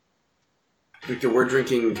Victor, we're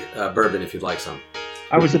drinking bourbon if you'd like some.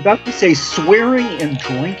 I was about to say swearing and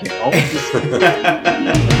drinking. All of this.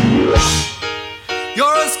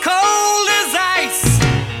 You're as cold as ice.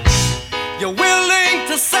 You're willing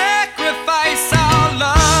to sacrifice our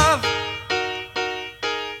love.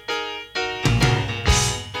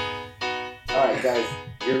 All right, guys,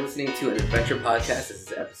 you're listening to an adventure podcast. This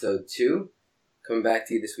is episode 2. Coming back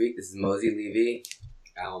to you this week. This is Mosey Levy,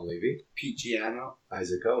 Alan Levy, Pete Giano,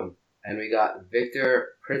 Isaac Cohen. and we got Victor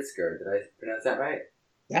Pritzker. Did I pronounce that right?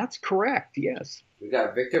 That's correct, yes. We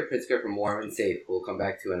got Victor Pritzker from Warm and Safe, who we'll come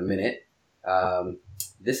back to in a minute.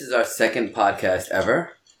 This is our second podcast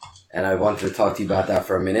ever, and I wanted to talk to you about that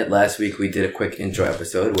for a minute. Last week we did a quick intro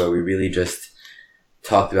episode where we really just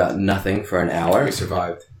talked about nothing for an hour. We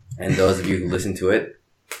survived. And those of you who listened to it,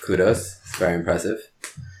 kudos. It's very impressive.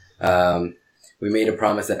 We made a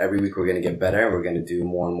promise that every week we're going to get better and we're going to do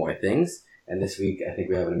more and more things. And this week, I think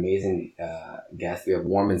we have an amazing guest. We have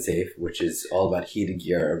Warm and Safe, which is all about heated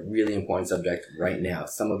gear, a really important subject right now.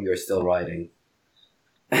 Some of you are still riding.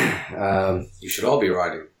 You should all be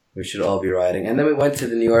riding. We should all be riding. And then we went to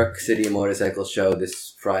the New York City Motorcycle Show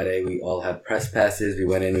this Friday. We all had press passes. We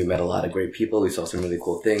went in. We met a lot of great people. We saw some really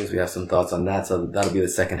cool things. We have some thoughts on that. So that'll be the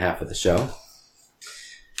second half of the show.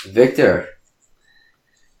 Victor,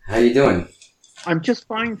 how you doing? I'm just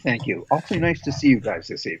fine, thank you. Awfully nice to see you guys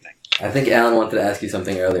this evening. I think Alan wanted to ask you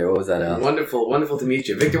something earlier. What was that, Alan? Wonderful to meet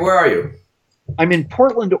you. Victor, where are you? I'm in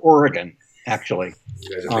Portland, Oregon, actually.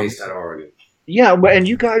 You guys are based out of Oregon. Yeah, and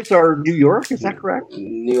you guys are New York, is that correct?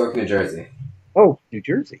 New York, New Jersey. Oh, New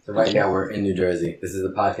Jersey. So right now we're in New Jersey. This is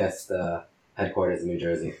the podcast headquarters in New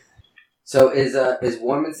Jersey. So is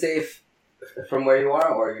Warm and Safe from where you are,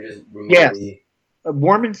 or are you just remotely... Yes.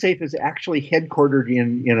 Warm and Safe is actually headquartered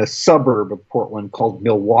in a suburb of Portland called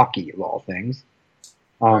Milwaukee, of all things.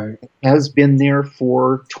 Has been there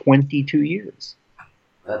for 22 years.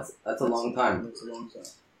 That's a long time. That's a long time.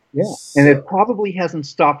 Yeah, and it probably hasn't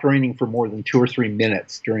stopped raining for more than 2 or 3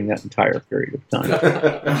 minutes during that entire period of time.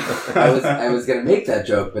 I was going to make that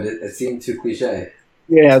joke, but it seemed too cliche.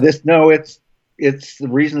 Yeah, it's the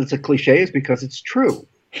reason it's a cliche is because it's true.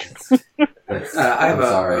 I have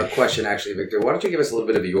a question, actually, Victor. Why don't you give us a little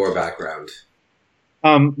bit of your background?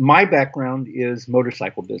 My background is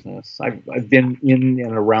motorcycle business. I've been in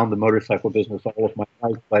and around the motorcycle business all of my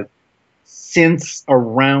life, but since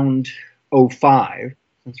around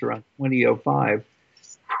 2005,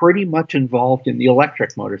 pretty much involved in the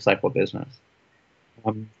electric motorcycle business.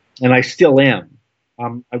 And I still am.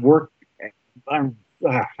 I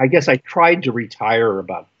guess I tried to retire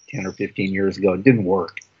about 10 or 15 years ago. It didn't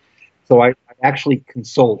work. So I actually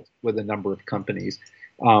consult with a number of companies.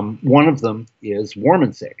 One of them is Warm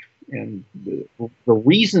and Safe. And the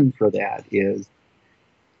reason for that is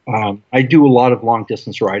I do a lot of long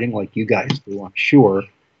distance riding like you guys do, I'm sure.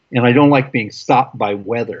 And I don't like being stopped by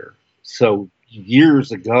weather. So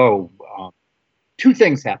years ago, 2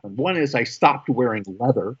 things happened. One is I stopped wearing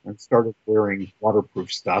leather and started wearing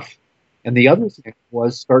waterproof stuff. And the other thing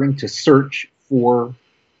was starting to search for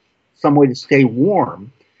some way to stay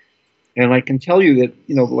warm. And I can tell you that,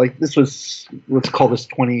 like this was, let's call this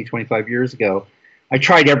 20, 25 years ago. I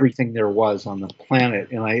tried everything there was on the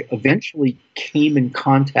planet. And I eventually came in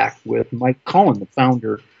contact with Mike Cohen, the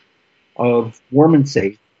founder of Warm and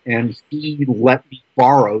Safe. And he let me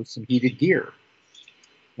borrow some heated gear.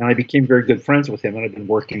 And I became very good friends with him. And I've been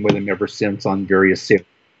working with him ever since on various safety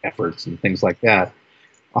efforts and things like that.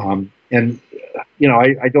 There's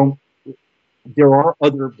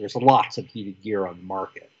lots of heated gear on the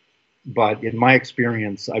market. But in my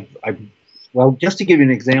experience, just to give you an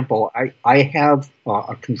example, I have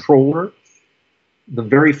a controller. The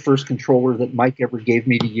very first controller that Mike ever gave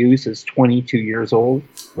me to use is 22 years old.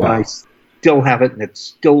 Wow. And I still have it, and it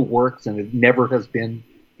still works, and it never has been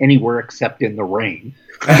anywhere except in the rain.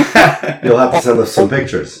 You'll have to send us some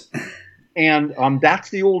pictures. And that's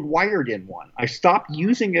the old wired-in one. I stopped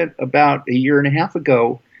using it about a year and a half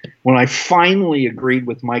ago when I finally agreed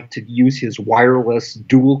with Mike to use his wireless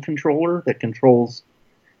dual controller that controls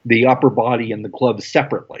the upper body and the gloves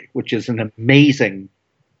separately, which is an amazing,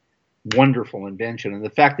 wonderful invention. And the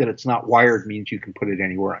fact that it's not wired means you can put it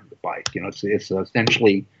anywhere on the bike. It's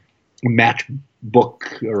essentially a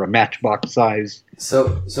matchbook or a matchbox size.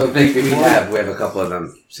 So Vic, we have a couple of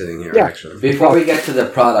them sitting here, actually. Before we get to the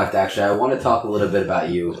product, actually, I want to talk a little bit about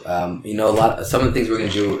you. Some of the things we're going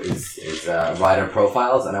to do is rider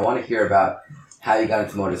profiles, and I want to hear about how you got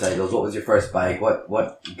into motorcycles. What was your first bike? What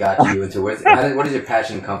got you into where does your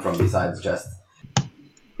passion come from besides just?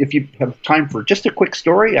 If you have time for just a quick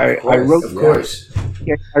story, I Of course.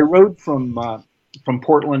 rode from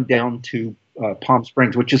Portland down to Palm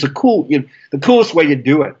Springs, which is the coolest way to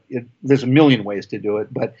do it. There's a million ways to do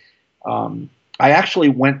it, but I actually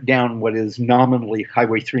went down what is nominally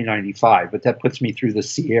Highway 395, but that puts me through the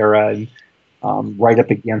Sierra and right up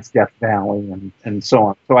against Death Valley and so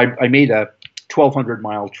on. So I made a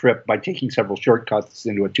 1,200-mile trip by taking several shortcuts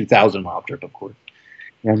into a 2,000-mile trip, of course.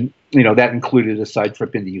 And, that included a side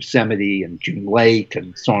trip into Yosemite and June Lake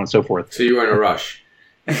and so on and so forth. So you were in a rush.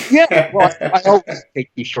 Yeah, well, I always take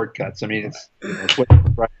these shortcuts. I mean, it's what,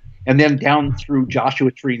 right. And then down through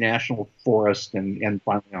Joshua Tree National Forest and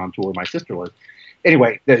finally on to where my sister lives.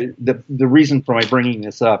 Anyway, the reason for my bringing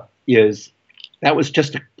this up is that was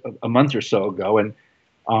just a month or so ago. And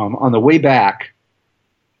on the way back,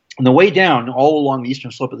 on the way down, all along the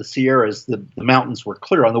eastern slope of the Sierras, the mountains were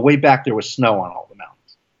clear. On the way back, there was snow on all the mountains.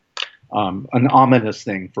 An ominous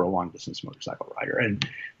thing for a long-distance motorcycle rider.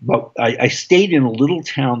 But I stayed in a little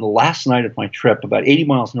town the last night of my trip, about 80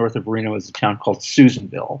 miles north of Reno, is a town called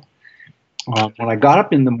Susanville. When I got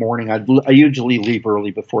up in the morning, I usually leave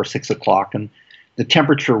early before 6 o'clock, and the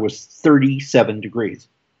temperature was 37 degrees.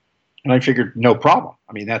 And I figured, no problem.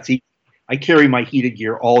 I mean, that's easy. I carry my heated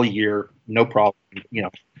gear all year, no problem.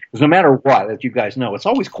 Because no matter what, as you guys know, it's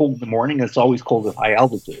always cold in the morning, and it's always cold at high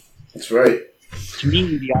altitude. That's right. To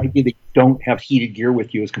me, the idea that you don't have heated gear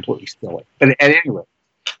with you is completely silly. But at any rate,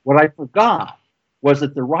 what I forgot was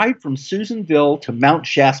that the ride from Susanville to Mount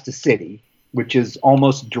Shasta City, which is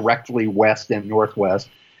almost directly west and northwest,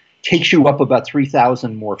 takes you up about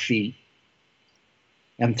 3,000 more feet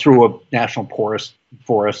and through a national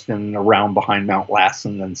forest and around behind Mount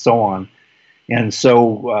Lassen and so on. And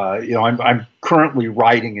so, I'm currently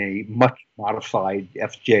riding a much modified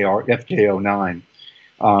FJ09.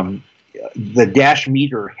 The dash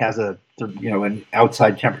meter has an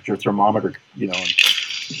outside temperature thermometer, and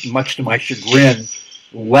much to my chagrin,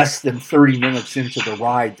 less than 30 minutes into the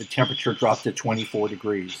ride, the temperature dropped to 24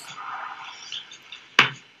 degrees.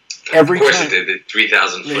 Of course it did,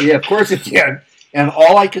 3,000 foot. Yeah, of course it did. And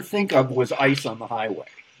all I could think of was ice on the highway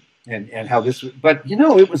and how this was. But,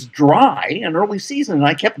 it was dry and early season, and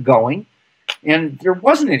I kept going, and there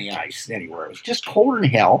wasn't any ice anywhere. It was just cold in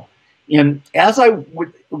hell. And as I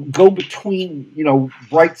would go between,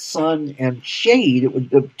 bright sun and shade,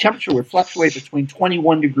 the temperature would fluctuate between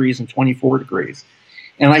 21 degrees and 24 degrees.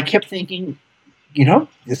 And I kept thinking,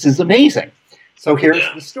 this is amazing. So here's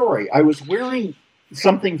the story. I was wearing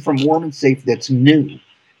something from Warm and Safe that's new.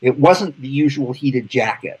 It wasn't the usual heated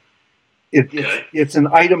jacket. It's an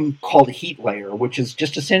item called a heat layer, which is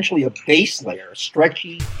just essentially a base layer,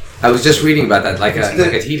 stretchy. I was just reading about that, like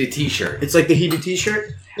a heated T-shirt. It's like the heated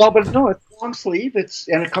T-shirt? Well, but no, it's long sleeve.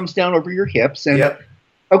 And it comes down over your hips. And yep.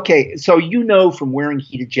 Okay, so from wearing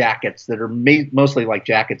heated jackets that are made mostly like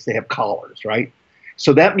jackets, they have collars, right?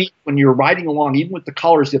 So that means when you're riding along, even with the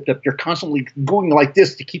collar zipped up, you're constantly going like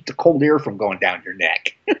this to keep the cold air from going down your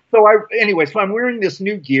neck. So I'm wearing this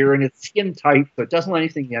new gear, and it's skin tight, so it doesn't let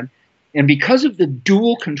anything in. And because of the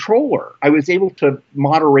dual controller, I was able to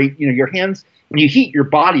moderate, your hands, when you heat your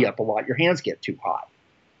body up a lot, your hands get too hot.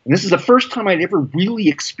 And this is the first time I'd ever really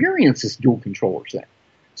experienced this dual controller thing.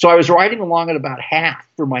 So I was riding along at about half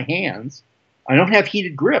for my hands. I don't have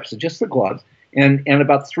heated grips, it's just the gloves, and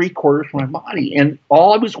about 3/4 for my body. And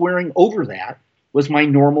all I was wearing over that was my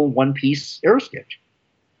normal one-piece Aerostitch.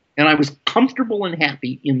 And I was comfortable and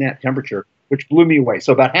happy in that temperature, which blew me away.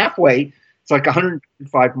 So about halfway, it's like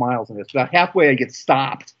 105 miles, and it's about halfway I get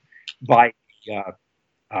stopped by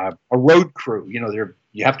a road crew. You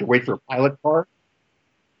have to wait for a pilot car.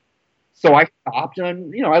 So I stopped,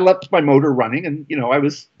 and I left my motor running, and I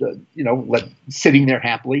was sitting there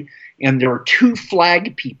happily. And there were two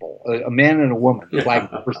flag people, a man and a woman, flag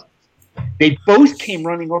persons. They both came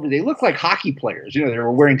running over. They looked like hockey players. They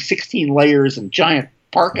were wearing 16 layers and giant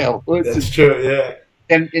parka hoods. That's true, yeah.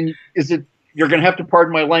 And you're going to have to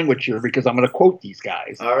pardon my language here because I'm going to quote these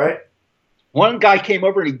guys. All right. One guy came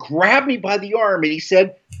over and he grabbed me by the arm and he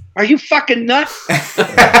said, "Are you fucking nuts? We're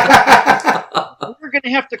going to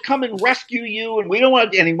have to come and rescue you, and we don't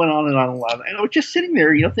want." And he went on and on and on. And I was just sitting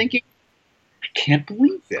there, thinking, I can't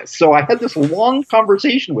believe this. So I had this long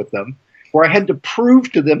conversation with them where I had to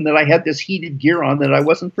prove to them that I had this heated gear on, that I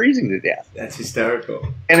wasn't freezing to death. That's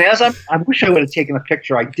hysterical. And I wish I would have taken a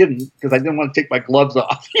picture. I didn't, because I didn't want to take my gloves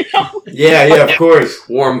off. Yeah, of course.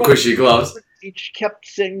 Warm, cushy gloves. Each kept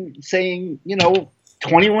saying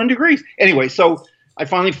 21 degrees. Anyway, so I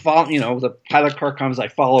finally follow, the pilot car comes, I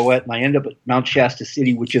follow it, and I end up at Mount Shasta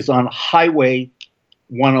City, which is on Highway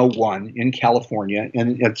 101 in California.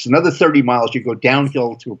 And it's another 30 miles. You go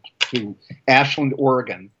downhill to Ashland,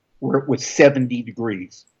 Oregon, where it was 70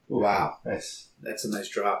 degrees. Wow. That's a nice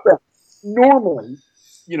drop. Normally,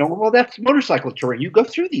 well, that's motorcycle touring. You go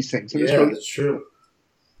through these things. And Yeah, that's true.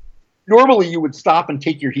 normally you would stop and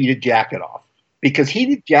take your heated jacket off because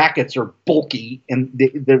heated jackets are bulky, and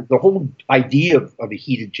the whole idea of a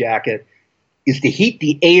heated jacket is to heat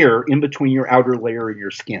the air in between your outer layer and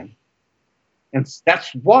your skin. And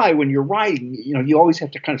that's why when you're riding, you always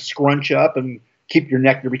have to kind of scrunch up and keep your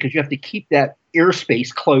neck there because you have to keep that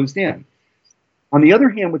airspace closed in. On the other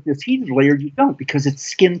hand, with this heated layer, you don't because it's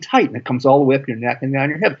skin tight and it comes all the way up your neck and down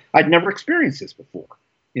your hip. I'd never experienced this before.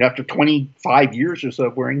 After 25 years or so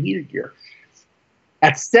of wearing heated gear.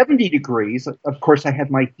 At 70 degrees, of course, I had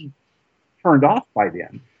my heat turned off by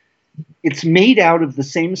then. It's made out of the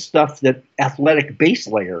same stuff that athletic base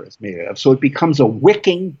layer is made of, so it becomes a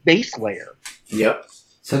wicking base layer. Yep.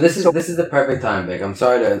 So this is the perfect time, Vic. I'm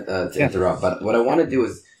sorry to interrupt, but what I want to do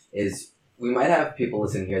is we might have people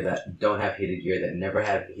listening here that don't have heated gear, that never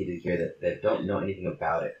have heated gear, that don't know anything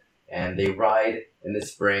about it, and they ride in the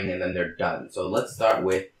spring and then they're done. So let's start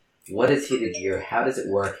with, what is heated gear? How does it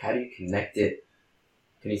work? How do you connect it?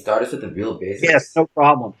 Can you start us with the real basics? Yes, no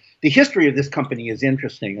problem. The history of this company is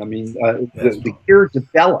interesting. I mean, the gear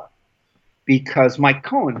developed because Mike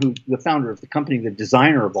Cohen, who's the founder of the company, the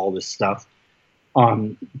designer of all this stuff,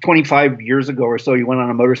 25 years ago or so, he went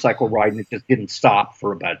on a motorcycle ride and it just didn't stop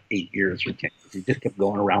for about 8 years or 10 years. He just kept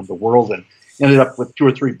going around the world and ended up with 2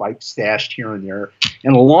 or 3 bikes stashed here and there.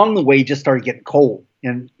 And along the way, he just started getting cold.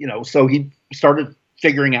 And, so he started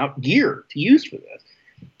figuring out gear to use for this.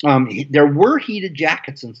 There were heated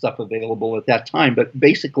jackets and stuff available at that time, but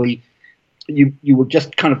basically you were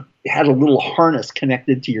just kind of had a little harness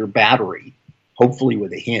connected to your battery, hopefully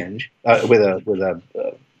with a hinge,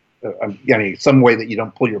 some way that you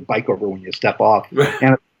don't pull your bike over when you step off,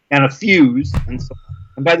 and a fuse. And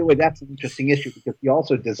by the way, that's an interesting issue because he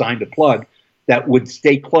also designed a plug that would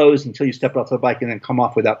stay closed until you stepped off the bike and then come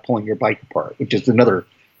off without pulling your bike apart, which is another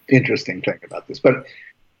interesting thing about this. But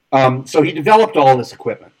so he developed all this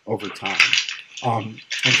equipment over time. And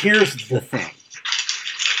here's the thing.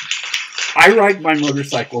 I ride my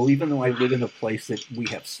motorcycle, even though I live in a place that we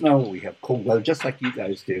have snow, we have cold weather, just like you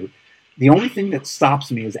guys do. The only thing that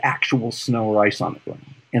stops me is actual snow or ice on the ground.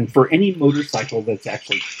 And for any motorcycle that's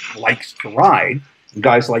actually likes to ride,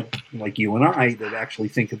 guys like you and I that actually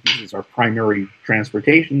think of these as our primary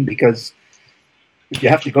transportation, because if you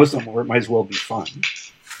have to go somewhere, it might as well be fun.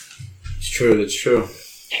 It's true, that's true.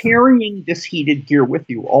 Carrying this heated gear with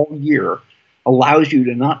you all year allows you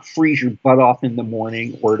to not freeze your butt off in the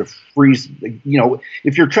morning or to freeze,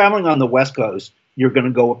 if you're traveling on the West Coast, you're going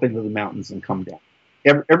to go up into the mountains and come down.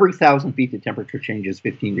 Every 1,000 feet, the temperature changes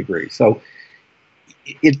 15 degrees. So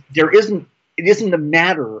it isn't a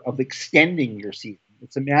matter of extending your season.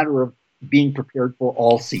 It's a matter of being prepared for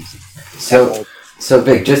all seasons. So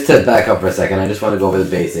Vic, just to back up for a second, I just want to go over the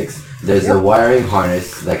basics. There's a wiring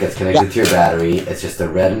harness that gets connected to your battery. It's just a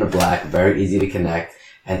red and a black, very easy to connect.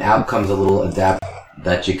 And out comes a little adapter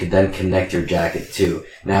that you could then connect your jacket to.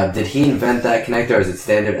 Now, did he invent that connector, or is it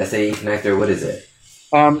standard SAE connector? What is it?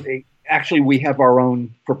 Actually, we have our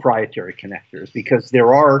own proprietary connectors because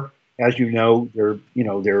there are, as you know, there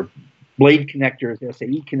are blade connectors,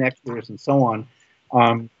 SAE connectors, and so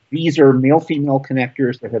on. These are male-female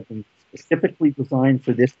connectors that have been specifically designed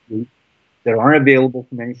for this group that aren't available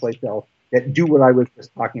from any place else, that do what I was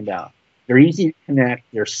just talking about. They're easy to connect.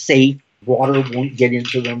 They're safe. Water won't get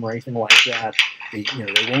into them or anything like that. They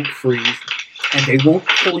won't freeze. And they won't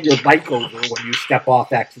pull your bike over when you step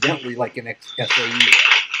off accidentally like an SAE.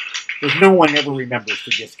 Because no one ever remembers to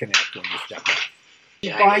disconnect when you step off.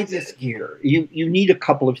 To buy this gear, you need a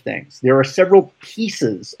couple of things. There are several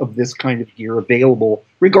pieces of this kind of gear available,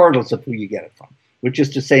 regardless of who you get it from. Which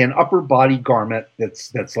is to say, an upper body garment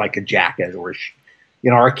that's like a jacket, or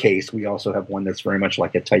in our case, we also have one that's very much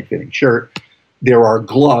like a tight-fitting shirt. There are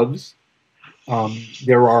gloves.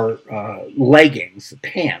 There are leggings,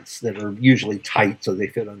 pants that are usually tight so they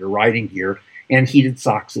fit under riding gear, and heated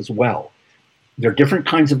socks as well. There are different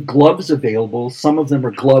kinds of gloves available. Some of them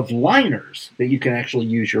are glove liners that you can actually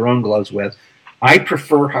use your own gloves with. I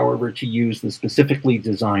prefer, however, to use the specifically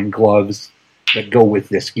designed gloves that go with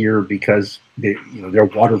this gear because they're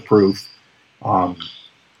waterproof, and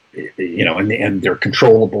they're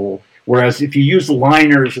controllable. Whereas if you use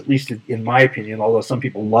liners, at least in my opinion, although some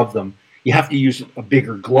people love them, you have to use a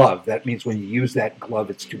bigger glove. That means when you use that glove,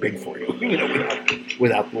 it's too big for you,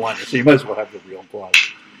 without the liner. So you might as well have the real glove.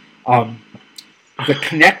 The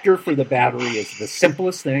connector for the battery is the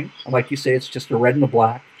simplest thing. Like you say, it's just a red and a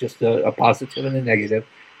black, just a positive and a negative.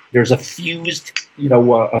 There's a fused,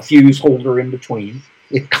 a fuse holder in between.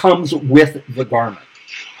 It comes with the garment.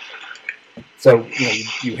 So,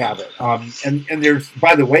 you have it. And there's,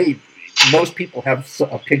 by the way, most people have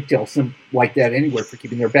a pigtail like that anywhere for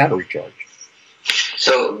keeping their battery charged.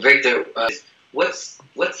 So, Victor, what's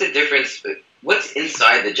the difference? What's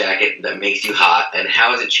inside the jacket that makes you hot, and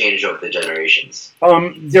how has it changed over the generations?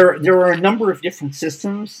 There are a number of different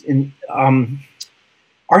systems.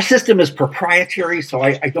 Our system is proprietary, so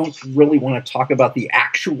I don't really want to talk about the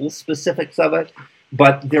actual specifics of it.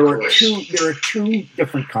 But there are two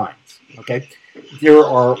different kinds. Okay, there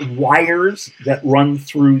are wires that run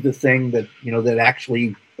through the thing that that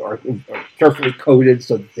actually are carefully coated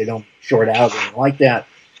so that they don't short out or anything like that,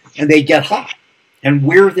 and they get hot. And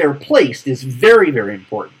where they're placed is very, very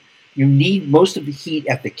important. You need most of the heat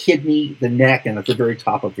at the kidney, the neck, and at the very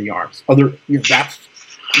top of the arms. That's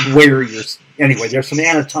where anyway, there's some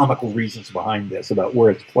anatomical reasons behind this about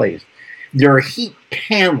where it's placed. There are heat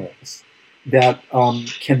panels that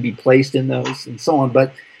can be placed in those and so on.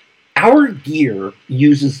 But our gear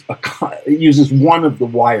uses one of the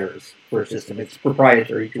wires for a system. It's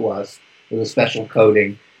proprietary to us with a special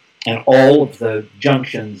coating. And all of the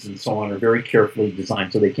junctions and so on are very carefully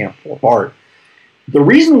designed so they can't pull apart. The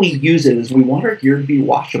reason we use it is we want our gear to be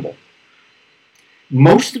washable.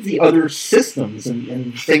 Most of the other systems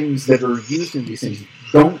and things that are used in these things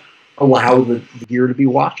don't allow the gear to be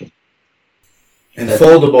washable. And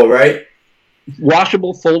foldable, right?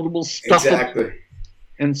 Washable, foldable, stuffable, exactly,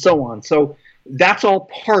 and so on. So that's all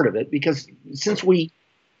part of it because since we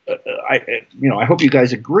I hope you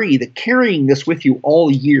guys agree that carrying this with you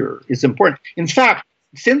all year is important. In fact,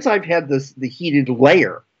 since I've had the heated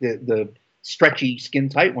layer, the stretchy, skin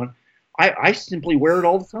tight one, I simply wear it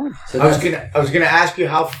all the time. So I was gonna ask you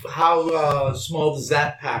how small does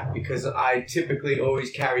that pack? Because I typically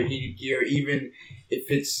always carry heated gear, even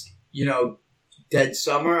if it's dead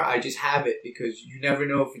summer. I just have it because you never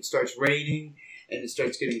know if it starts raining. And it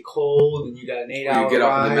starts getting cold, and you got an 8-hour ride. You get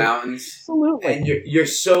up in the mountains. Absolutely. And you're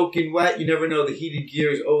soaking wet. You never know. The heated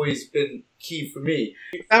gear has always been key for me.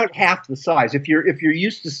 About half the size. If you're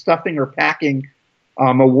used to stuffing or packing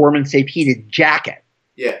a warm and safe heated jacket,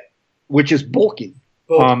 which is bulky,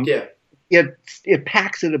 it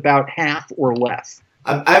packs it about half or less.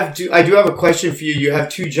 I do have a question for you. You have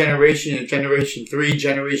two generations, Generation 3,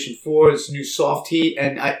 Generation 4, this new soft heat,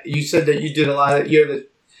 and you said that you did a lot of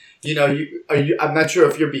I'm not sure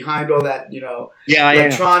if you're behind all that,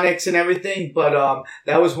 electronics and everything, but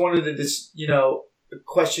that was one of the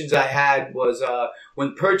questions I had was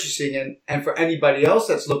when purchasing, and for anybody else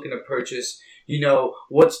that's looking to purchase,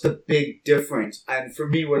 what's the big difference? And for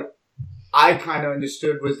me, what I kind of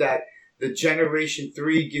understood was that the Generation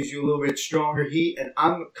 3 gives you a little bit stronger heat, and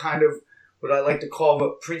I'm kind of what I like to call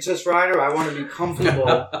a princess rider. I want to be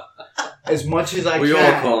comfortable as much as I can. We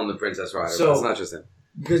all call him the princess rider, so, but it's not just him.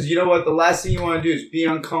 Because you know what? The last thing you want to do is be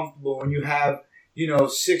uncomfortable when you have,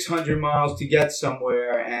 600 miles to get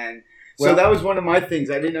somewhere. And so that was one of my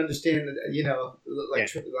things. I didn't understand,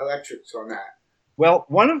 electrics on that. Well,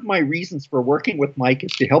 one of my reasons for working with Mike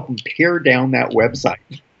is to help him tear down that website.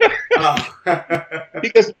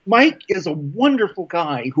 Because Mike is a wonderful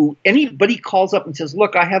guy who anybody calls up and says,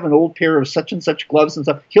 look, I have an old pair of such and such gloves and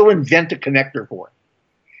stuff. He'll invent a connector for it.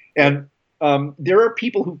 And there are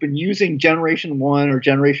people who've been using Generation 1 or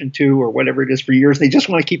Generation 2 or whatever it is for years. They just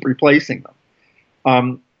want to keep replacing them.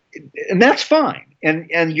 And that's fine.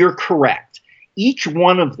 And you're correct. Each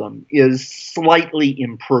one of them is slightly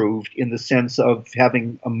improved in the sense of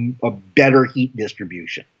having a better heat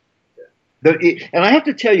distribution. And I have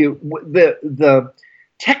to tell you, the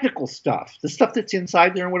technical stuff, the stuff that's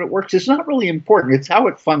inside there and when it works, is not really important. It's how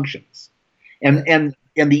it functions. And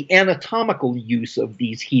the anatomical use of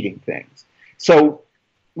these heating things. So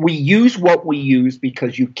we use what we use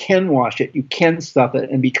because you can wash it, you can stuff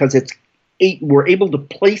it, and because we're able to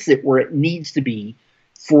place it where it needs to be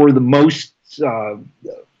for the most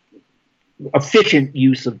efficient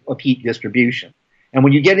use of heat distribution. And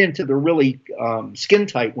when you get into the really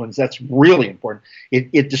skin-tight ones, that's really important.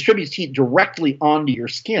 It distributes heat directly onto your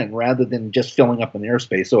skin rather than just filling up an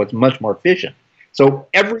airspace, so it's much more efficient. So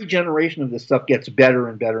every generation of this stuff gets better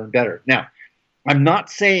and better and better. Now, I'm not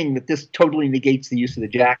saying that this totally negates the use of the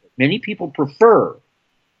jacket. Many people prefer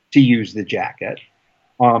to use the jacket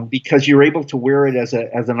because you're able to wear it as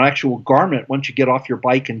an actual garment once you get off your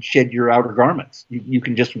bike and shed your outer garments. You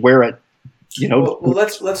can just wear it, Well,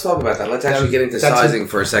 let's talk about that. Let's actually get into sizing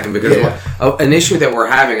for a second because an issue that we're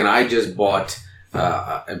having, and I just bought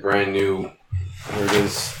a brand new, here it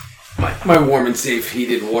is, my warm and safe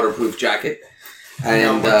heated waterproof jacket.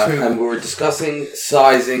 And we were discussing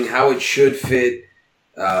sizing, how it should fit.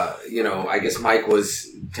 I guess Mike was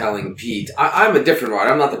telling Pete, I'm a different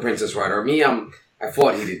rider. I'm not the princess rider. Me, I'm I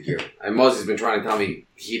fought heated gear. And Moses has been trying to tell me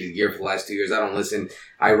heated gear for the last 2 years. I don't listen.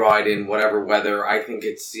 I ride in whatever weather. I think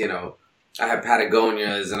it's, I have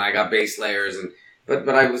Patagonias and I got base layers but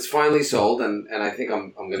I was finally sold and I think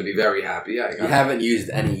I'm going to be very happy. You haven't used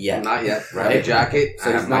any yet. Not yet. Right? I have a jacket.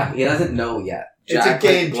 So he doesn't know yet. Jacket, it's a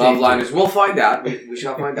game glove liners. We'll find out. We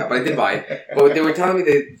shall find out. But I did buy it. But they were telling me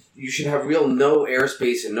that you should have no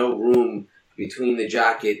airspace and no room between the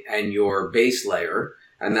jacket and your base layer,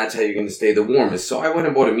 and that's how you're going to stay the warmest. So I went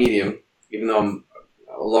and bought a medium, even though I'm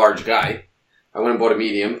a large guy. I went and bought a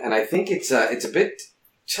medium, and I think it's a bit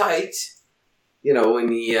tight, in the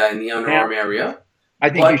underarm area. I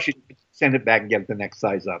think you should send it back and get the next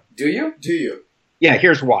size up. Do you? Yeah,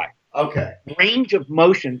 here's why. Okay. Range of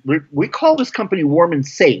motion. We call this company Warm and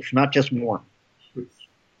Safe, not just warm.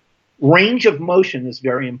 Range of motion is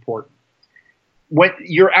very important. When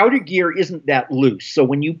your outer gear isn't that loose, so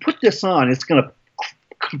when you put this on, it's going to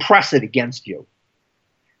compress it against you.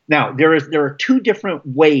 Now, there are two different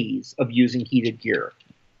ways of using heated gear.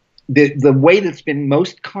 The way that's been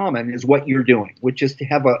most common is what you're doing, which is to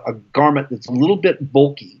have a garment that's a little bit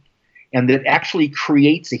bulky and that actually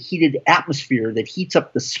creates a heated atmosphere that heats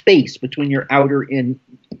up the space between your outer and,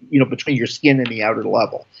 between your skin and the outer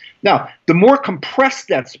level. Now, the more compressed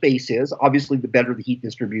that space is, obviously the better the heat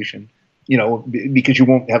distribution, because you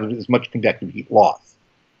won't have as much convective heat loss.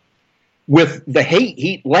 With the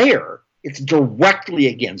heat layer, it's directly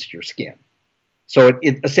against your skin. So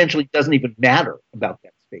it essentially doesn't even matter about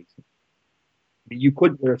that space. You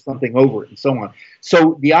could wear something over it and so on.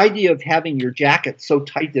 So the idea of having your jacket so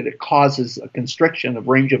tight that it causes a constriction of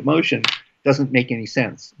range of motion doesn't make any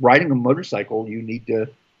sense. Riding a motorcycle, you need to,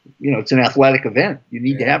 it's an athletic event. You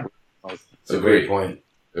need to have it. It's a great point.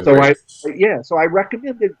 So I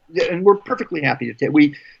recommend it, and we're perfectly happy to take.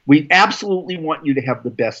 We absolutely want you to have the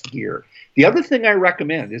best gear. The other thing I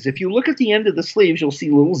recommend is if you look at the end of the sleeves, you'll see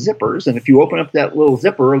little zippers, and if you open up that little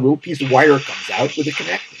zipper, a little piece of wire comes out with a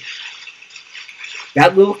connector.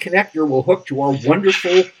 That little connector will hook to our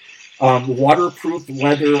wonderful waterproof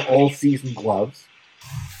leather all-season gloves.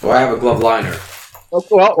 Or I have a glove liner.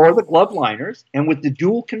 Well, or the glove liners, and with the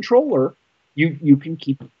dual controller, you can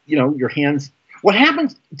keep your hands. What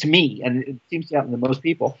happens to me, and it seems to happen to most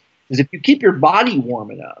people, is if you keep your body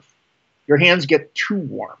warm enough, your hands get too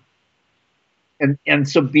warm. And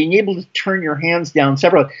so being able to turn your hands down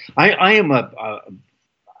separately, I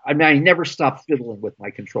never stop fiddling with my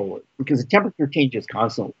controller because the temperature changes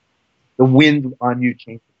constantly. The wind on you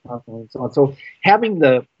changes constantly and so on. So having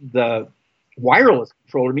the wireless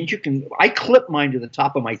controller means I clip mine to the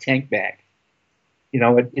top of my tank bag. I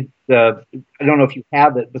don't know if you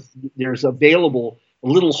have it, but there's available a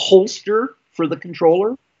little holster for the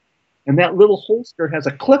controller, and that little holster has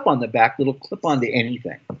a clip on the back that'll clip onto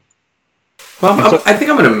anything. Well, I think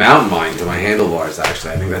I'm going to mount mine to my handlebars,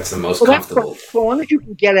 actually. I think that's the most comfortable. So long as you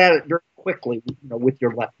can get at it very quickly, with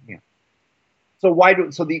your left hand. So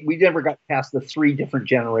we never got past the 3 different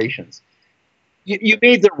generations. You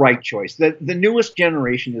made the right choice. The newest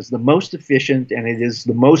generation is the most efficient, and it is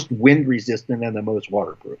the most wind resistant and the most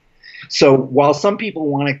waterproof. So while some people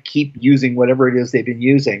want to keep using whatever it is they've been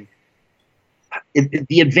using,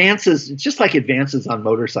 the advances, it's just like advances on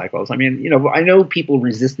motorcycles. I mean, I know people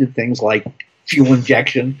resisted things like fuel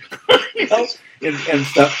injection, and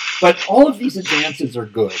stuff, but all of these advances are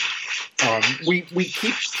good. We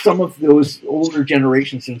keep some of those older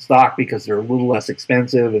generations in stock because they're a little less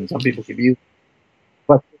expensive and some people can use.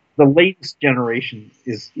 But the latest generation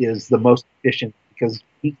is the most efficient because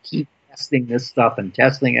we keep testing this stuff and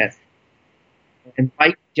testing it. And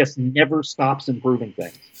Mike just never stops improving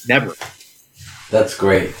things. Never. That's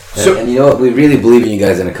great. And you know what? We really believe in you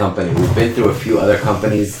guys in a company. We've been through a few other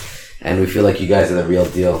companies, and we feel like you guys are the real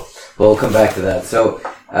deal. But we'll come back to that. So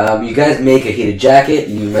you guys make a heated jacket.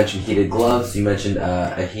 You mentioned heated gloves. You mentioned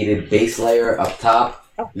a heated base layer up top.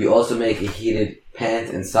 You also make a heated pant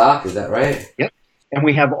and sock. Is that right? Yep. And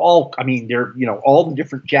we have all the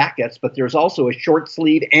different jackets, but there's also a short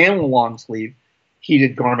sleeve and a long sleeve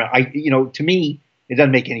heated garment. To me, it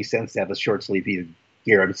doesn't make any sense to have a short sleeve heated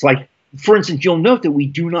gear. It's like, for instance, you'll note that we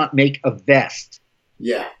do not make a vest.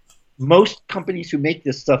 Yeah. Most companies who make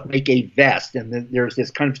this stuff make a vest, and then there's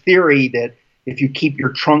this kind of theory that if you keep your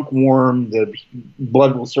trunk warm, the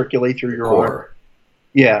blood will circulate through your arm.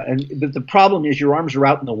 Yeah, but the problem is your arms are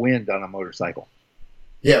out in the wind on a motorcycle.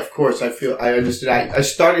 Yeah, of course. I understood. I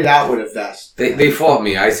started out with a vest. They fought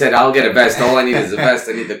me. I said, I'll get a vest. All I need is a vest.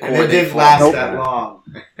 I need the cord. And it didn't last that long.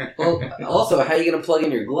 Well, also, how are you going to plug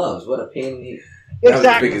in your gloves? What a pain in the... That was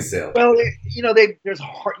the biggest sale. Well,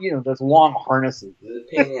 there's long harnesses.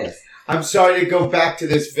 I'm sorry to go back to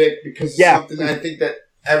this, Vic, because it's something I think that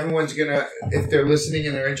everyone's gonna, if they're listening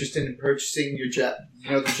and they're interested in purchasing your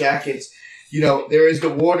the jackets, there is the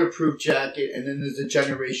waterproof jacket, and then there's the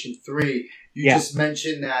Generation 3. You just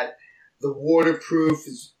mentioned that the waterproof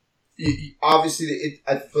is obviously.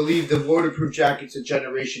 I believe the waterproof jacket's a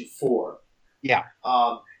Generation 4. Yeah.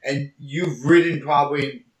 And you've ridden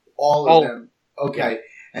probably all of them. Okay.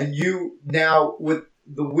 And you now with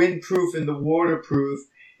the windproof and the waterproof,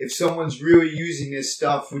 if someone's really using this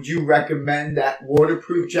stuff, would you recommend that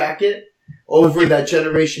waterproof jacket over that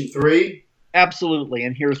Generation 3? Absolutely,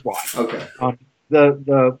 and here's why. Okay.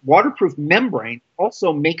 The waterproof membrane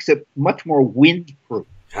also makes it much more windproof.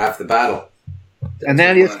 Half the battle. And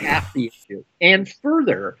that is half the issue. And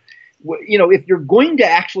further, if you're going to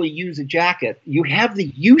actually use a jacket, you have the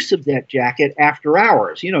use of that jacket after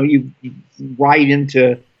hours. You ride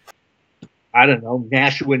into, I don't know,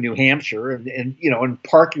 Nashua, New Hampshire, and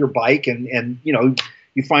park your bike, and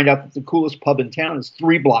you find out that the coolest pub in town is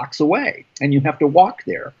 3 blocks away, and you have to walk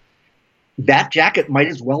there. That jacket might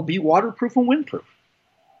as well be waterproof and windproof.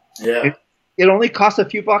 Yeah. It only costs a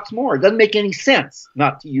few bucks more. It doesn't make any sense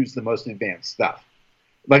not to use the most advanced stuff.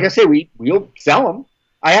 Like I say, we'll sell them.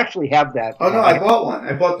 I actually have that. Oh, no, I bought one.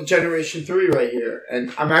 I bought the Generation 3 right here.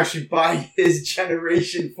 And I'm actually buying his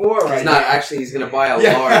Generation 4 right now. He's not actually, he's going to buy a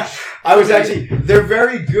large. I was actually, they're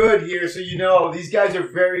very good here, so these guys are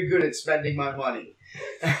very good at spending my money.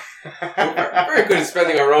 We're very good at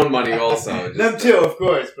spending our own money also. Them too, of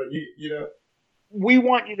course, but we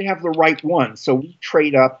want you to have the right one, so we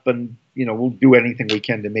trade up and, we'll do anything we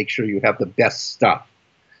can to make sure you have the best stuff.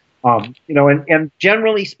 And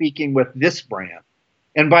generally speaking with this brand,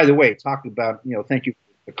 and by the way, talking about, thank you for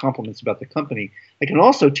the compliments about the company, I can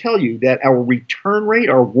also tell you that our return rate,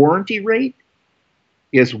 our warranty rate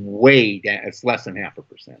is way down. It's less than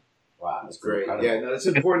 0.5%. Wow, that's great. Yeah, no, that's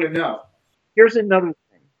important to know. Here's another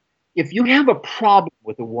thing. If you have a problem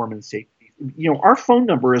with the Warman Safe, our phone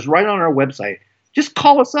number is right on our website. Just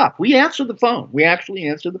call us up. We answer the phone. We actually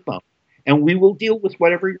answer the phone. And we will deal with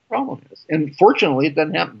whatever your problem is. And fortunately, it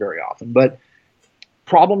doesn't happen very often. But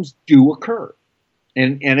problems do occur.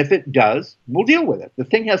 And if it does, we'll deal with it. The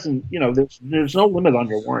thing hasn't, there's no limit on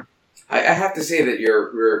your warranty. I have to say that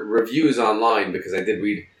your reviews online, because I did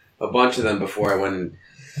read a bunch of them before I went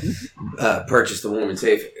and purchased the Warman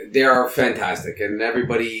Safe, they are fantastic. And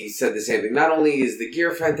everybody said the same thing. Not only is the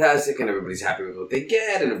gear fantastic and everybody's happy with what they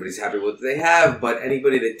get and everybody's happy with what they have, but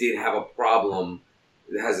anybody that did have a problem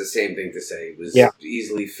has the same thing to say. It was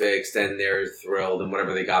easily fixed and they're thrilled and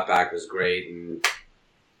whatever they got back was great. And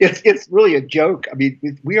It's really a joke. I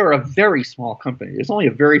mean, we are a very small company. There's only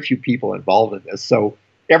a very few people involved in this, so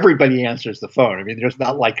everybody answers the phone. I mean, there's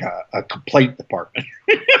not like a complaint department.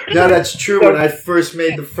 No, that's true. When I first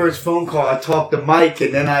made the first phone call, I talked to Mike,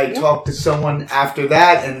 and then I talked to someone after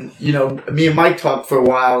that, and me and Mike talked for a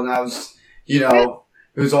while, and I was, it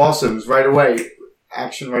was awesome. It was right away,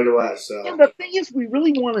 action right away. So and the thing is, we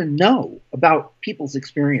really want to know about people's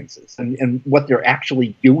experiences and what they're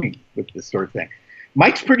actually doing with this sort of thing.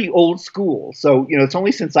 Mike's pretty old school, so it's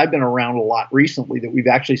only since I've been around a lot recently that we've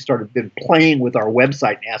actually been playing with our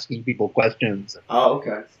website and asking people questions.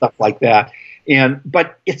 And stuff like that.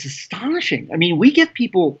 But it's astonishing. I mean, we get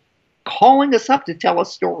people calling us up to tell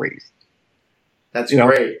us stories. That's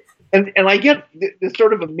great. And I get this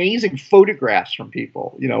sort of amazing photographs from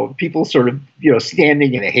people, people sort of,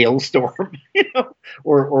 standing in a hailstorm,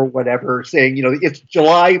 or whatever, saying, it's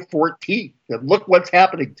July 14th and look what's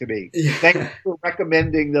happening to me. Thank you for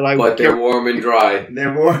recommending that I But they're warm and dry.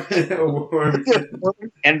 They're warm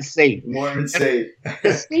and safe. Warm and safe.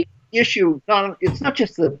 The safety issue, it's not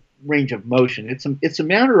just the range of motion. It's a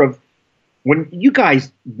matter of when you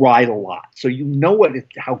guys ride a lot, so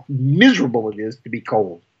how miserable it is to be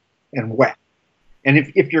cold and wet. And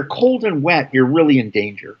if you're cold and wet, you're really in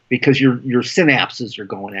danger because your synapses are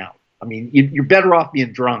going out. I mean, you're better off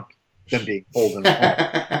being drunk than being cold and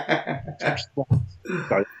wet.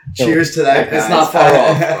 Cheers to that. It's not far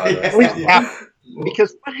off.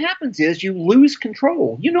 Because what happens is you lose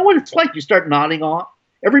control. You know what it's like? You start nodding off.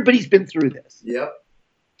 Everybody's been through this. Yep.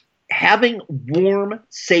 Having warm,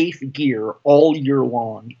 safe gear all year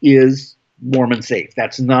long is warm and safe.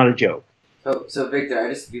 That's not a joke. So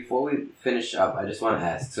Victor, before we finish up, I just want to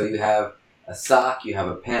ask. So you have a sock, you have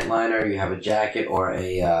a pant liner, you have a jacket, or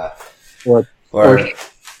a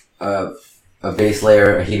base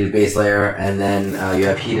layer, a heated base layer, and then you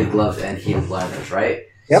have heated gloves and heated liners, right?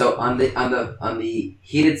 Yep. So on the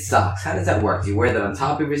heated socks, how does that work? Do you wear that on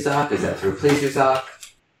top of your sock? Is that to replace your sock?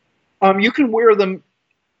 You can wear them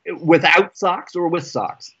without socks or with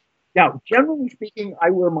socks. Now, generally speaking,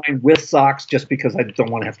 I wear mine with socks just because I don't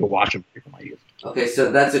want to have to wash them every time I use them. Okay,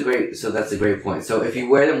 so that's a great point. So if you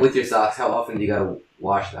wear them with your socks, how often do you gotta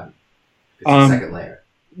wash them? It's the second layer.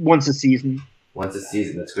 Once a season. Once a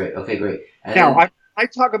season. That's great. Okay, great. And now I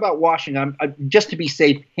talk about washing. I'm just to be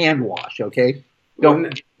safe, hand wash. Okay.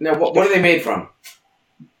 Don't. Now, what are they made from?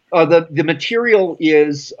 The material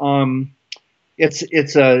is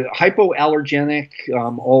it's a hypoallergenic,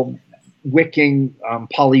 all wicking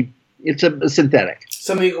poly. It's a synthetic.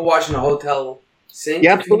 Something you can wash in a hotel sink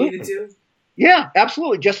if you needed to? Yeah,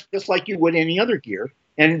 absolutely. Just like you would any other gear.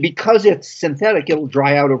 And because it's synthetic, it'll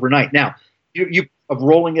dry out overnight. Now, you of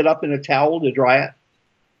rolling it up in a towel to dry it.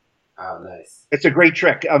 Oh, nice. It's a great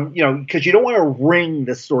trick. Because you don't want to wring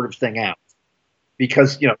this sort of thing out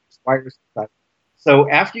because wires. So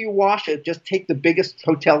after you wash it, just take the biggest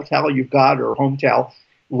hotel towel you've got or home towel,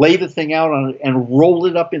 lay the thing out on it, and roll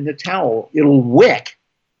it up in the towel. It'll wick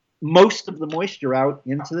most of the moisture out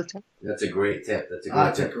into the towel. That's a great tip.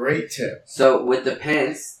 That's a great tip. So with the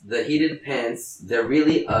pants, the heated pants, they're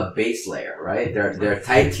really a base layer, right? They're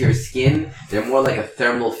tight to your skin. They're more like a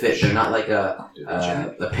thermal fit. They're not like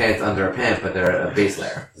the pants under a pant, but they're a base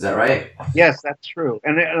layer. Is that right? Yes, that's true.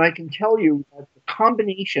 And I can tell you that the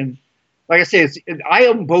combination, like I say, I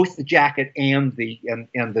own both the jacket and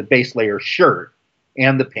the base layer shirt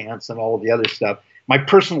and the pants and all of the other stuff. My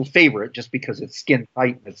personal favorite, just because it's skin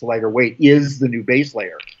tight and it's lighter weight, is the new base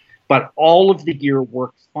layer. But all of the gear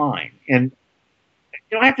works fine. And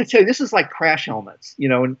I have to tell you, this is like crash helmets,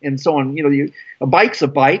 and so on. A bike's a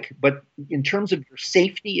bike, but in terms of your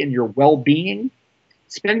safety and your well-being,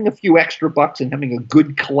 spending a few extra bucks and having a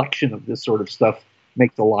good collection of this sort of stuff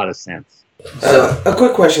makes a lot of sense. A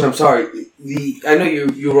quick question. I'm sorry. I know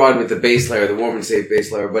you ride with the base layer, the Warm and Safe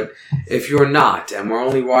base layer, but if you're not, and we're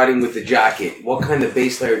only riding with the jacket, what kind of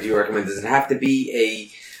base layer do you recommend? Does it have to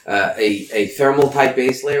be a thermal type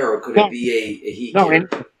base layer, or could it be a heat? No,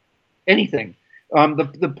 anything.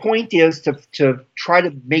 The point is to try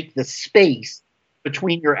to make the space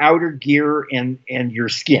between your outer gear and your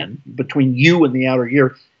skin, between you and the outer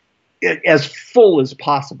gear, as full as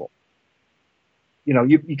possible.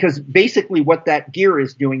 Because basically what that gear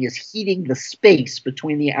is doing is heating the space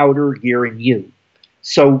between the outer gear and you.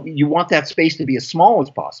 So you want that space to be as small as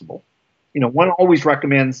possible. One always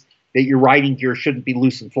recommends that your riding gear shouldn't be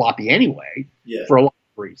loose and floppy anyway, for a lot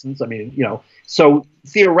of reasons. I mean, so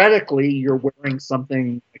theoretically you're wearing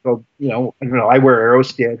something like I wear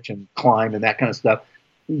Aerostitch and Climb and that kind of stuff.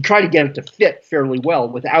 You try to get it to fit fairly well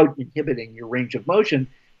without inhibiting your range of motion.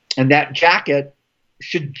 And that jacket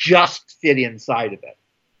should just fit inside of it.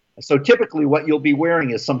 So typically what you'll be wearing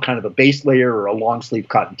is some kind of a base layer or a long sleeve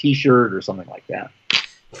cotton t-shirt or something like that.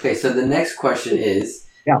 Okay, so the next question is,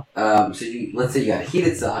 so let's say you got a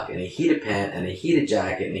heated sock and a heated pant and a heated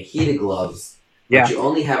jacket and a heated gloves, but Yeah. you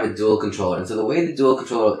only have a dual controller. And so the way the dual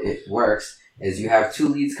controller it works is you have two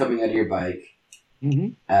leads coming out of your bike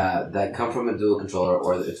that come from a dual controller,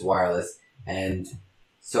 or it's wireless. And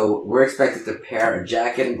so we're expected to pair a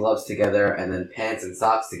jacket and gloves together and then pants and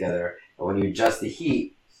socks together. And when you adjust the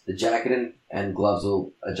heat, the jacket and gloves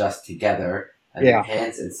will adjust together, and the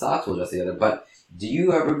pants and socks will adjust together. But do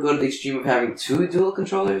you ever go to the extreme of having two dual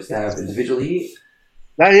controllers that have individual heat?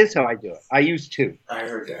 That is how I do it. I use two. I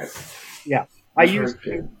heard that. Yeah, I use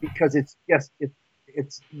two because it's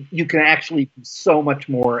you can actually be so much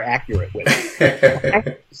more accurate with it. I have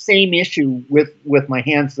the same issue with my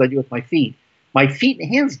hands as I do with my feet. My feet and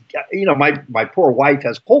hands, my poor wife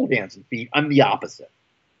has cold hands and feet. I'm the opposite.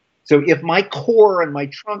 So if my core and my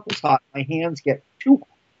trunk is hot, my hands get too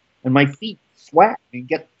hot, and my feet sweat and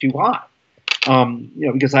get too hot.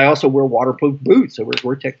 Because I also wear waterproof boots. I wear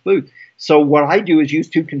Gore-Tex boots. So what I do is use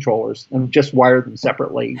two controllers and just wire them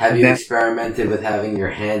separately. Have you experimented with having your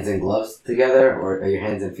hands and gloves together, or your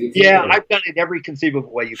hands and feet together? Yeah, I've done it every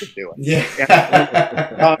conceivable way you could do it.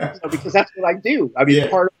 Yeah. Because that's what I do. I mean,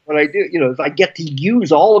 part of what I do, is I get to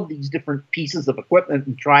use all of these different pieces of equipment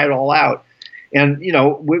and try it all out. And,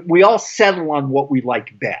 we all settle on what we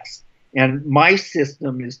like best. And my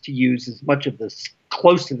system is to use as much of this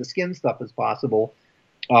close to the skin stuff as possible,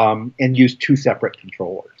 and use two separate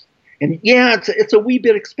controllers. And it's a wee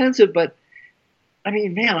bit expensive, but I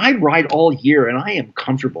mean, man, I ride all year and I am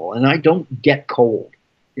comfortable and I don't get cold.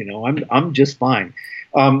 I'm just fine.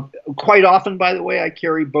 Quite often, by the way, I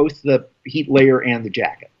carry both the heat layer and the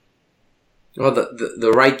jacket. Well,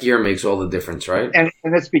 the right gear makes all the difference, right? And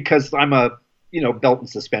that's because I'm a belt and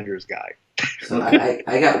suspenders guy. So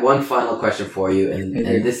I got one final question for you,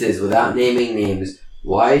 and this is, without naming names,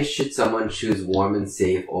 why should someone choose Warm and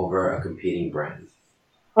Safe over a competing brand?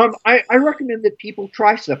 I recommend that people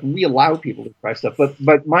try stuff, and we allow people to try stuff.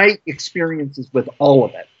 But my experiences with all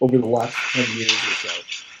of it over the last 10 years or so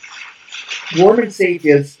Warm and Safe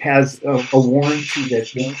has a warranty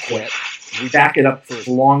that won't quit. We back it up for as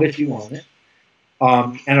long as you own it.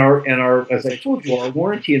 And our, as I told you, our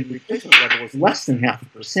warranty and replacement level is less than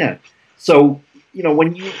 0.5%. So,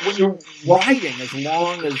 when you're riding as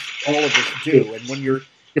long as all of us do, and when you're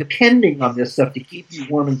depending on this stuff to keep you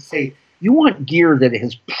warm and safe, you want gear that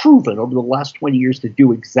has proven over the last 20 years to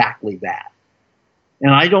do exactly that.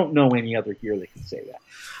 And I don't know any other gear that can say that.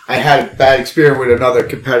 I had a bad experience with another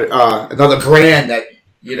another brand that,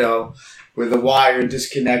 with the wire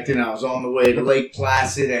disconnected, and I was on the way to Lake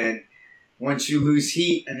Placid, and once you lose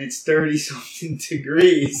heat and it's 30-something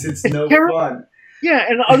degrees, it's no fun. Yeah,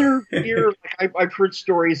 and other gear, I've heard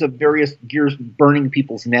stories of various gears burning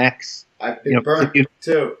people's necks. I've been burnt,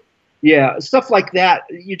 too. Yeah, stuff like that.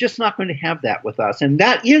 You're just not going to have that with us. And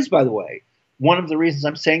that is, by the way, one of the reasons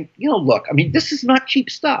I'm saying, look, I mean, this is not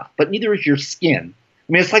cheap stuff, but neither is your skin.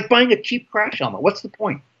 I mean, it's like buying a cheap crash helmet. What's the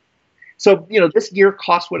point? So, this gear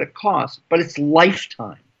costs what it costs, but it's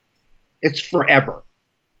lifetime. It's forever.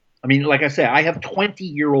 I mean, like I say, I have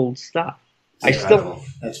 20-year-old stuff. That's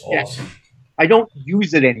awesome. I don't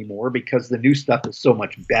use it anymore because the new stuff is so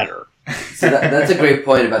much better. So that's a great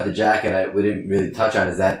point about the jacket we didn't really touch on,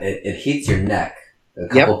 is that it heats your neck a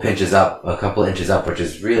couple inches up, which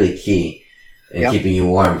is really key in keeping you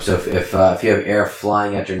warm. So if you have air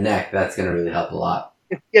flying at your neck, that's going to really help a lot.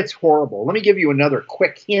 It's horrible. Let me give you another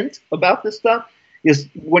quick hint about this stuff. Is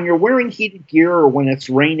when you're wearing heated gear or when it's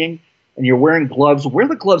raining and you're wearing gloves, wear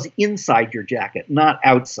the gloves inside your jacket, not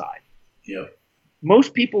outside. Yep.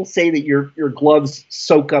 Most people say that your gloves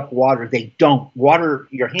soak up water. They don't.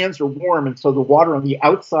 Your hands are warm, and so the water on the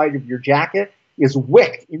outside of your jacket is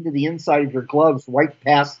wicked into the inside of your gloves right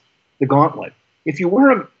past the gauntlet. If you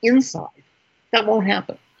wear them inside, that won't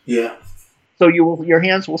happen. Yeah. So your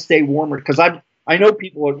hands will stay warmer. Because I know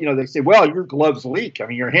people, they say, well, your gloves leak. I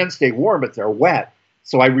mean, your hands stay warm, but they're wet.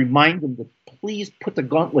 So I remind them to please put the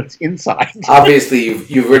gauntlets inside. Obviously,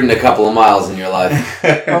 you've ridden a couple of miles in your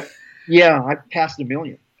life. Yeah, I've passed 1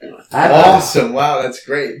 million. Awesome. Wow, that's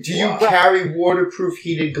great. Do you carry waterproof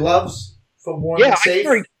heated gloves from Warm and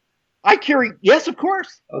Safe? I carry, yes, of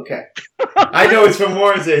course. Okay. I know it's from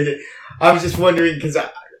Warm and Safe. I was just wondering because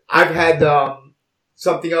I've had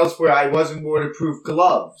something else where I wasn't waterproof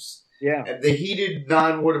gloves. Yeah. And the heated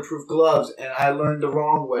non-waterproof gloves, and I learned the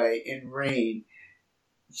wrong way in rain.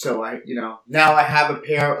 So now I have a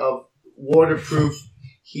pair of waterproof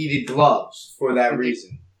heated gloves for that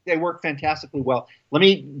reason. They work fantastically well. Let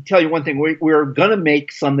me tell you one thing. We're going to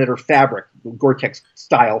make some that are fabric, Gore-Tex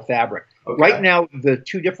style fabric. Okay. Right now, the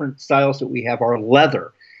two different styles that we have are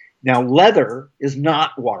leather. Now, leather is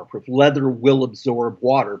not waterproof. Leather will absorb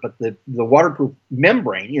water, but the waterproof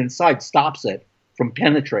membrane inside stops it from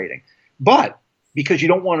penetrating. But because you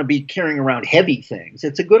don't want to be carrying around heavy things,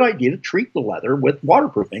 it's a good idea to treat the leather with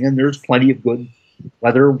waterproofing, and there's plenty of good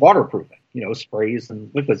leather waterproofing. Sprays and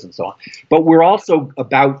liquids and so on. But we're also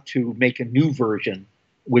about to make a new version,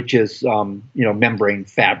 which is, membrane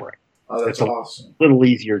fabric. Oh, that's awesome. A little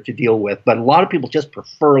easier to deal with. But a lot of people just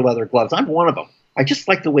prefer leather gloves. I'm one of them. I just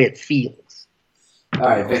like the way it feels. All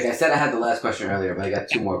right, Vic, I said I had the last question earlier, but I got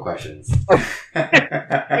 2 more questions.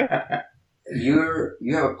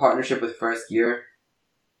 You have a partnership with First Gear.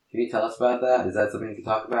 Can you tell us about that? Is that something you can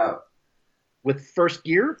talk about? With First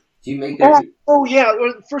Gear? Do you make that? Oh yeah.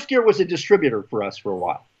 First Gear was a distributor for us for a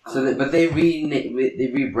while. So, but they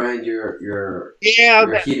rebrand your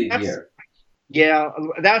heated gear. Yeah,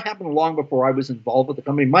 that happened long before I was involved with the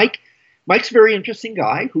company. Mike's a very interesting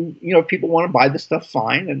guy who, people want to buy the stuff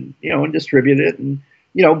fine and, and distribute it. And,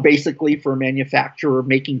 basically for a manufacturer,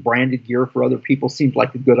 making branded gear for other people seemed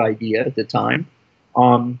like a good idea at the time.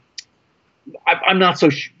 I'm not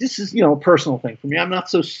so this is, a personal thing for me. I'm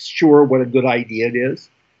not so sure what a good idea it is.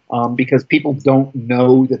 Because people don't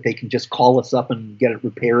know that they can just call us up and get it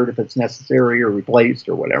repaired if it's necessary or replaced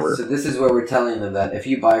or whatever. So this is where we're telling them that if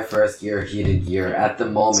you buy First Gear heated gear, at the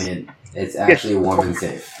moment, it's actually Warm and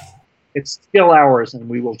Safe. It's still ours, and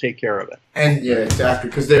we will take care of it. And yeah, exactly,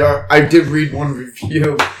 because they are. I did read one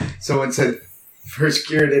review. Someone said First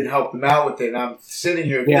Gear didn't help them out with it. And I'm sitting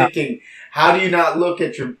here thinking, how do you not look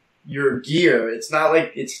at your gear? It's not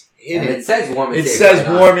like it's hidden. And it says Warm and Safe. It says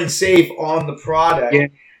Warm and Safe on the product. Yeah.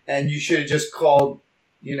 And you should have just called,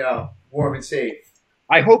 Warm and Safe.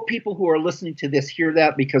 I hope people who are listening to this hear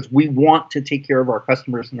that because we want to take care of our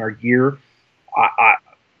customers and our gear.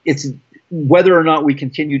 It's whether or not we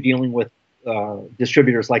continue dealing with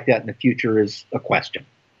distributors like that in the future is a question.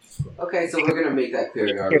 Okay, so we're going to make that clear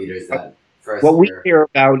to our readers that what we care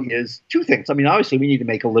about is 2 things. I mean, obviously we need to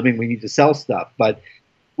make a living. We need to sell stuff. But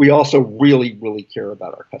we also really, really care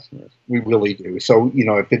about our customers. We really do. So,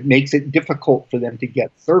 if it makes it difficult for them to get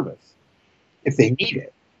service, if they need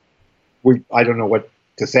it, I don't know what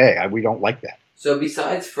to say. We don't like that. So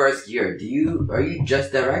besides First Gear, are you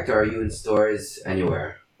just direct or are you in stores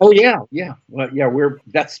anywhere? Oh yeah. Well, yeah,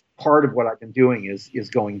 that's part of what I've been doing is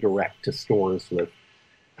going direct to stores with,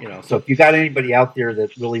 So if you got anybody out there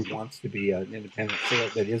that really wants to be an independent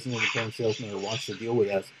that is an independent salesman or wants to deal with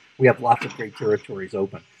us, we have lots of great territories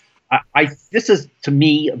open. This is to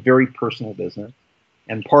me a very personal business,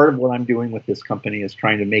 and part of what I'm doing with this company is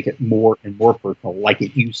trying to make it more and more personal, like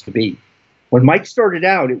it used to be. When Mike started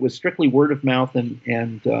out, it was strictly word of mouth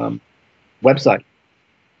and website.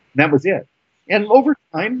 And that was it. And over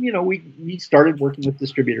time, we started working with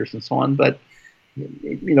distributors and so on. But,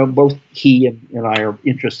 both he and I are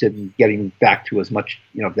interested in getting back to as much,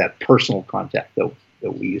 that personal contact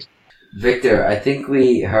that we used. Victor, I think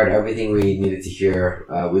we heard everything we needed to hear.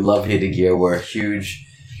 We love Heated Gear. We're huge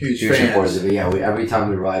supporters of it. Yeah, every time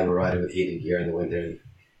we're riding with Heated Gear in the winter.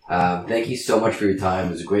 Thank you so much for your time.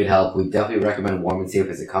 It was a great help. We definitely recommend Warm and Safe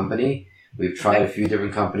as a company. We've tried a few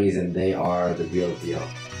different companies, and they are the real deal.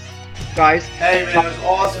 Guys. Hey, man, it was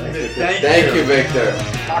awesome. Thank you, Victor.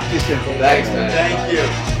 Talk to you soon. Thanks, man. Thank you.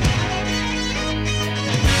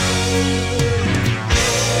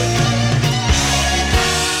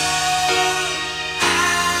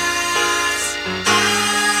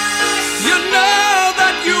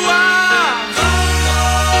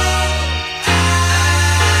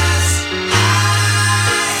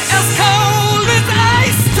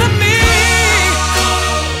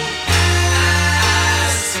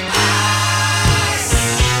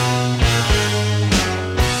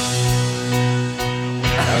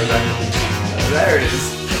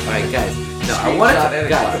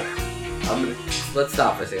 Let's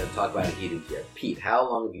stop for a second and talk about Heated Gear. Pete, how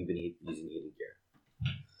long have you been using Heated Gear?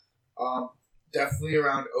 Definitely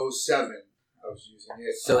around 2007. I was using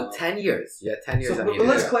it. So 10 years. Yeah, 10 years. But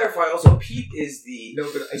let's clarify. Also, Pete is the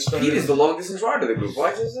Pete is the long distance rider of the group.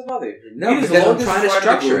 Why does it bother you? No, because I'm trying to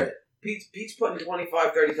structure it. Pete's putting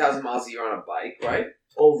 30,000 miles a year on a bike, right?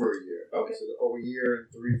 Over a year. Okay. So over a year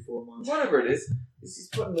and 3-4 months. Whatever it is, he's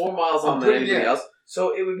putting more miles on than anything else.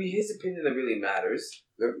 So it would be his opinion that really matters.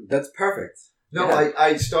 That's perfect. No, yeah.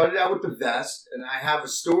 I started out with the vest, and I have a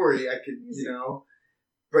story. I could,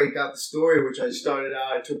 break out the story, which I started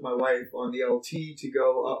out. I took my wife on the LT to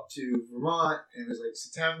go up to Vermont, and it was like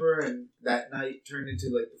September, and that night turned into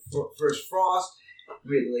like the first frost.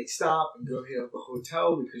 We had to like stop and go hit up a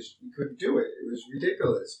hotel because we couldn't do it. It was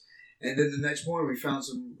ridiculous. And then the next morning, we found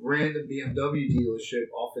some random BMW dealership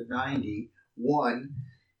off of 91.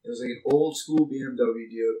 It was like an old school BMW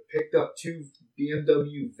dealer. Picked up 2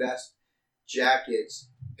 BMW vest jackets,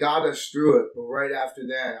 got us through it, but right after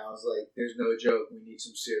that, I was like, there's no joke, we need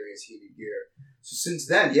some serious heated gear. So since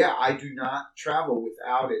then, I do not travel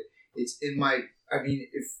without it. It's in my,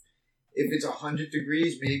 if it's 100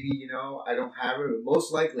 degrees, maybe, I don't have it, but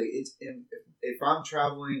most likely it's in, if I'm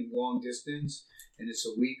traveling long distance and it's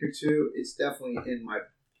a week or two, it's definitely in my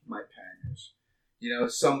panniers.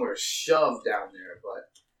 Somewhere shoved down there, but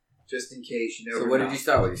just in case, you never know. So what did you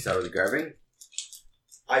start with? You started with Gerving?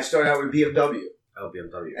 I started out with BMW. Oh,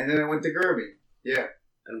 BMW. And then I went to Gerving. Yeah.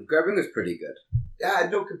 And Gerving was pretty good. Yeah, I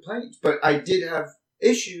had no complaints. But I did have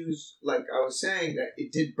issues, like I was saying, that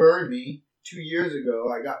it did burn me 2 years ago.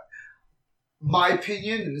 I got, my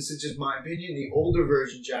opinion, and this is just my opinion, the older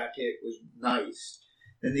version jacket was nice.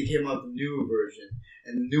 Then they came out with the newer version.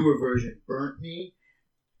 And the newer version burnt me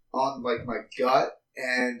on, like, my gut.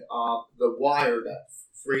 And the wire got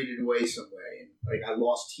freighted away somewhere. And, like, I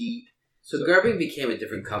lost heat. So Gerving became a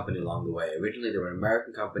different company along the way. Originally, they were an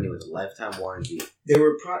American company with a lifetime warranty. They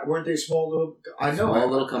weren't they small little? I know, small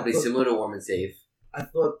little company similar to Warm and Safe. I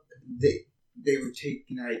thought they were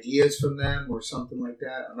taking ideas from them or something like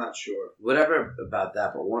that. I'm not sure. Whatever about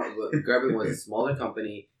that, but Gerving was a smaller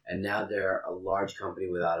company, and now they're a large company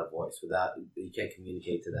without a voice. You can't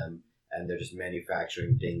communicate to them, and they're just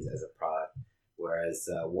manufacturing things as a product. Whereas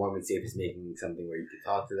Warm and Safe is making something where you can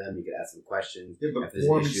talk to them, you can ask them questions. Yeah, but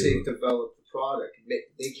Warm and Safe developed the product.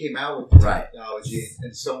 They came out with the technology,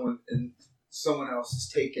 and someone else has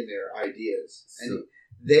taken their ideas, and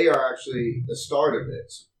they are actually the start of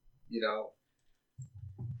it.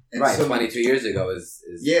 And right, 22 years ago is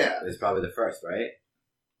probably the first, right?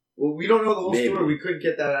 Well, we don't know the whole story. We couldn't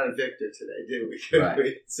get that out of Victor today, did we?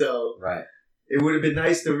 Right. So right. It would have been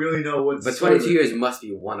nice to really know what's. But 22 years must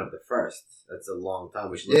be one of the first. That's a long time.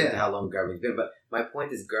 We should look at how long Gerving's been. But my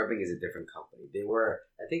point is, Gerving is a different company.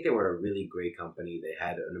 I think they were a really great company. They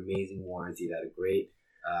had an amazing warranty. They had a great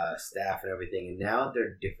staff and everything. And now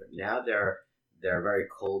they're different. Now they're a very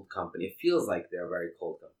cold company. It feels like they're a very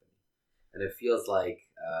cold company. And it feels like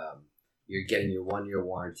you're getting your 1-year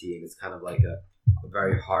warranty, and it's kind of like a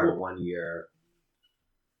very hard 1 year.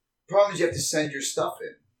 Problem is you have to send your stuff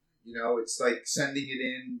in. You know, it's like sending it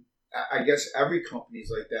in. I guess every company's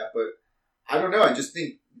like that, but I don't know. I just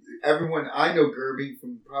think everyone, I know Gerbing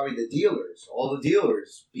from probably the dealers. All the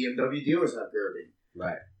dealers, BMW dealers have Gerbing.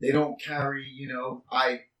 Right. They don't carry, you know,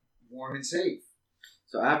 Warm and Safe.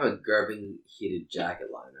 So I have a Gerbing heated jacket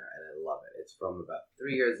liner, and I love it. It's from about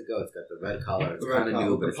 3 years ago. It's got the red collar. It's kind of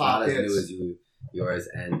new, but it's not as new as yours,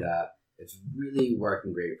 and it's really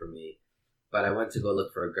working great for me. But I went to go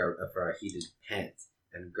look for a heated pant,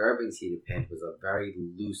 and Gerbing's heated pant was a very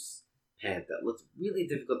loose pant that looked really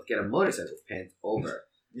difficult to get a motorcycle pant over.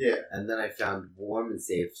 Yeah. And then I found Warm and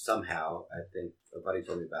Safe somehow. I think a buddy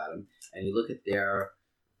told me about them. And you look at their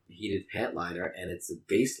heated pant liner, and it's a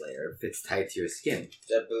base layer. It fits tight to your skin. Is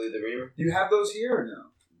that Billy the Reamer? Do you have those here or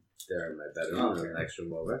no? They're in my bedroom. Okay. Next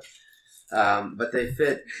room over. But they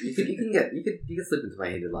fit. You can slip into my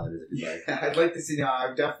heated liners if you like. Yeah, I'd like to see. Now,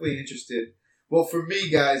 I'm definitely interested. Well, for me,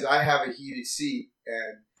 guys, I have a heated seat,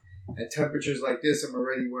 and at temperatures like this, I'm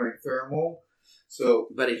already wearing thermal. So,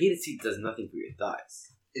 but a heated seat does nothing for your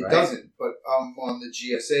thighs. It doesn't. But I'm on the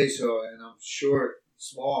GSA, so and I'm short,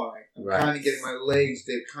 small. I'm kind of getting my legs.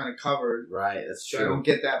 They're kind of covered. Right, that's true. So I don't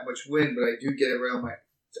get that much wind, but I do get around my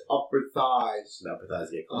upper thighs. The upper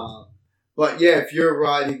thighs get close. But yeah, if you're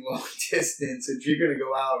riding long distance, if you're going to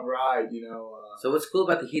go out and ride, you know. So what's cool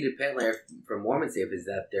about the heated pant layer from Warm and Safe is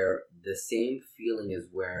that they're the same feeling as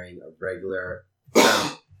wearing a regular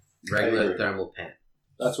thermal pant.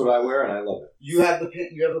 That's what I wear, and I love it. You have the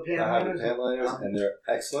pant. You have the pant liners. I have the pant liners, and they're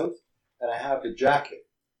excellent. And I have the jacket,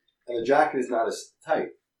 and the jacket is not as tight,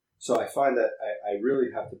 so I find that I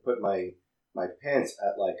really have to put my pants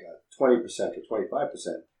at like a 20% or 25%,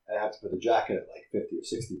 and I have to put the jacket at like 50 or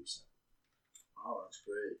 60%. Oh, that's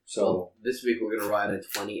great. So this week we're going to ride in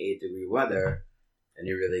 28-degree weather, and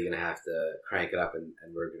you're really going to have to crank it up, and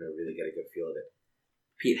we're going to really get a good feel of it.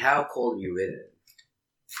 Pete, how cold have you ridden?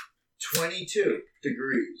 22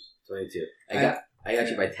 degrees. 22. I got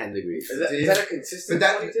you by 10 degrees. Is that a consistent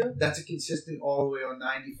 22? That's a consistent all the way on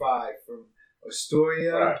 95 from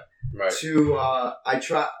Astoria to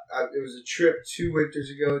it was a trip 2 winters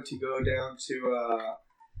ago to go down to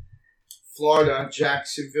Florida,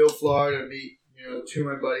 Jacksonville, Florida, meet 2 of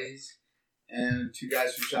my buddies and 2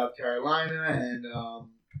 guys from South Carolina, and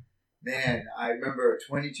man, I remember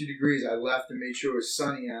 22 degrees. I left and made sure it was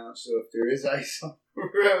sunny out, so if there is ice on the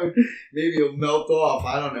road, maybe it'll melt off.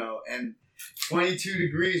 I don't know. And 22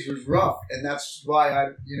 degrees was rough, and that's why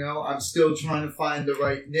I'm still trying to find the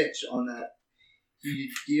right niche on that heated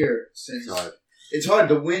gear. Since it's hard.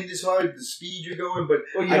 The wind is hard. The speed you're going, but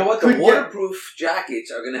well, you know what? The waterproof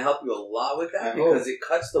jackets are going to help you a lot with that because it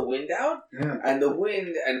cuts the wind out, and the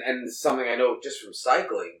wind and something I know just from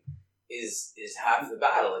cycling is half the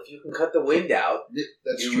battle. If you can cut the wind out,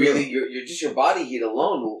 that's true. You're just your body heat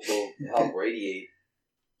alone will help radiate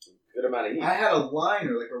a good amount of heat. I had a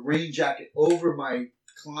liner, like a rain jacket, over my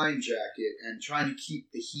Klein jacket, and trying to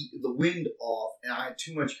keep the wind off, and I had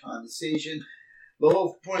too much condensation. The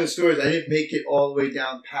whole point of the story is I didn't make it all the way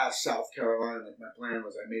down past South Carolina like my plan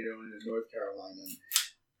was. I made it on into North Carolina. And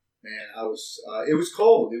man, it was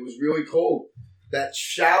cold. It was really cold. That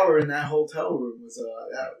shower in that hotel room was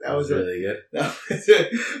that was really good.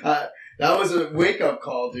 That was a wake up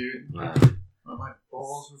call, dude. Wow. Oh, my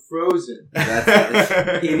balls were frozen.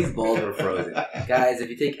 Petey's balls were frozen. Guys, if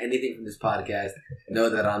you take anything from this podcast, know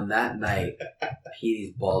that on that night,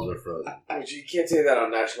 Petey's balls were frozen. You can't say that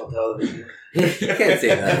on national television. You can't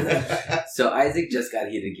say that. So Isaac just got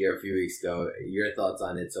heated gear a few weeks ago. Your thoughts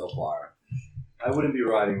on it so far? I wouldn't be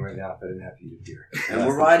riding right now if I didn't have heated gear. And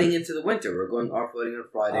we're riding into the winter. We're going off-roading on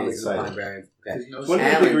Fridays. Okay.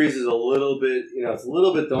 28 degrees is a little bit, it's a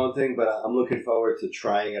little bit daunting, but I'm looking forward to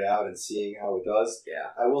trying it out and seeing how it does. Yeah.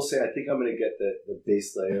 I will say, I think I'm going to get the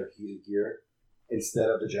base layer heated gear instead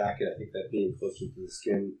of the jacket. I think that being closer to the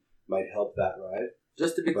skin might help that ride.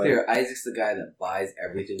 Just to be clear, Isaac's the guy that buys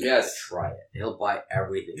everything to try it. He'll buy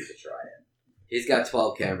everything to try it. He's got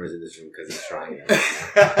 12 cameras in this room because he's trying it.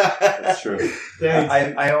 That's true.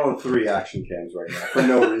 I own 3 action cams right now for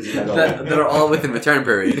no reason at all. That are all within return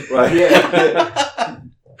period. Right. Yeah.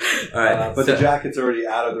 All right. But the jacket's already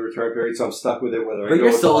out of the return period, so I'm stuck with it whether I go you're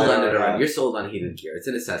with sold the on it already. You're sold on heated gear. It's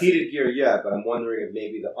a necessity. Heated gear, yeah, but I'm wondering if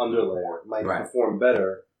maybe the underlayer might perform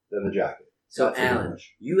better than the jacket. So, Alan,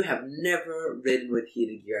 you have never ridden with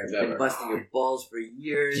heated gear. I've been busting your balls for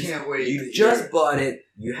years. Can't wait. You just bought it.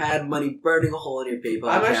 You had money burning a hole in your PayPal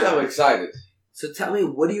account. I'm excited. So tell me,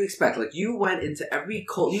 what do you expect? Like, you went into every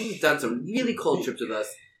cold... You've done some really cold trips with us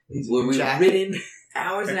where we've ridden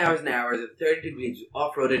hours and hours and hours at 30 degrees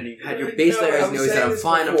off-roaded, and you've had your base layers, and you always said, I'm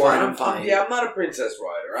fine. Yeah, I'm not a princess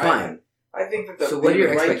rider. Fine. I think that the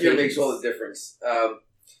right gear makes all the difference.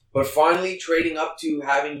 But finally, trading up to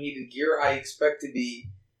having heated gear, I expect to be,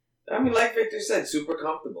 I mean, like Victor said, super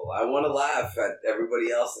comfortable. I want to laugh at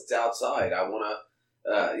everybody else that's outside. I want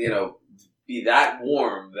to, be that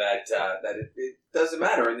warm that it doesn't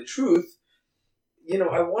matter. And the truth,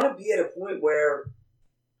 I want to be at a point where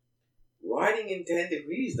riding in 10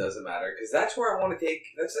 degrees doesn't matter, because that's where I want to take,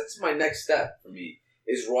 that's my next step for me,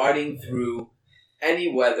 is riding through any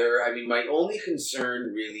weather. I mean, my only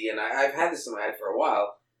concern really, and I've had this in my head for a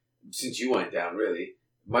while, since you went down really,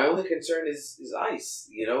 my only concern is ice.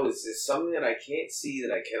 It's something that I can't see,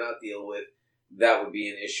 that I cannot deal with. That would be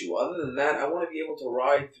an issue. Other than that, I want to be able to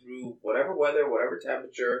ride through whatever weather, whatever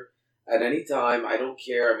temperature, at any time. I don't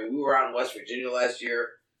care. I mean, we were out in West Virginia last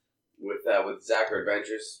year with Zachar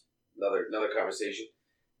Adventures, another conversation.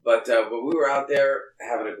 But we were out there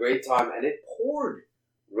having a great time, and it poured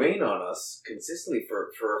rain on us consistently for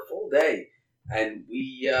a full day, and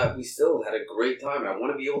we still had a great time. And I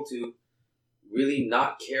want to be able to really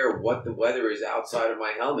not care what the weather is outside of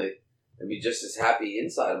my helmet, and be just as happy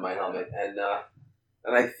inside of my helmet. And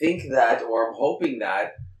I think that, or I'm hoping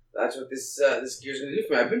that, that's what this gear is going to do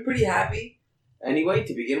for me. I've been pretty happy anyway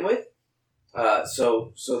to begin with.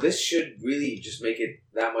 So this should really just make it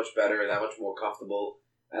that much better, that much more comfortable.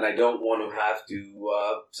 And I don't want to have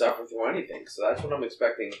to suffer through anything. So that's what I'm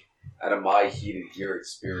expecting out of my heated gear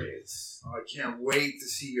experience. Oh, I can't wait to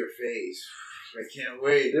see your face. I can't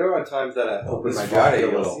wait. There are times that I open my jacket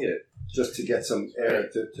a little, just to get some air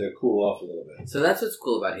to cool off a little bit. So that's what's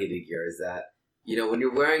cool about heated gear, is that, when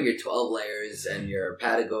you're wearing your 12 layers and your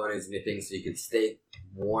Patagonias and your things, so you can stay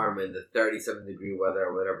warm in the 37 degree weather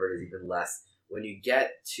or whatever it is, even less. When you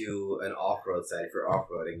get to an off-road site, if you're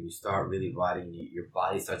off-roading, you start really riding, your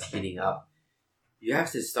body starts heating up, you have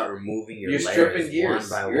to start removing your layers stripping gears.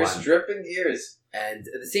 One by You're one. stripping gears. And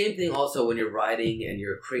the same thing also when you're riding and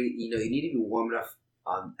you're you need to be warm enough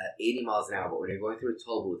at 80 miles an hour, but when you're going through a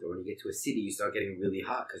toll booth or when you get to a city, you start getting really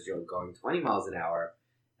hot because you're going 20 miles an hour.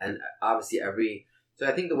 And obviously so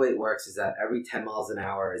I think the way it works is that every 10 miles an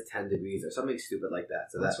hour is 10 degrees or something stupid like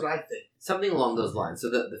that. So that's what I think. Something along those lines. So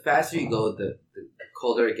the faster you go, the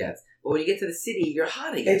colder it gets. But when you get to the city, you're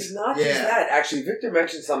hot again. It's not just that. Actually, Victor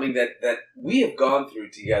mentioned something that we have gone through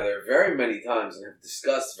together very many times and have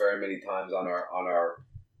discussed very many times on our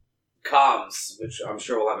comms, which I'm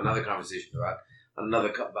sure we'll have another conversation about on another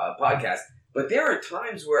podcast. But there are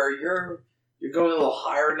times where you're going a little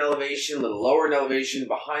higher in elevation, a little lower in elevation,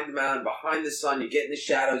 behind the mountain, behind the sun. You get in the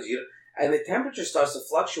shadows, and the temperature starts to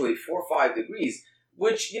fluctuate 4 or 5 degrees,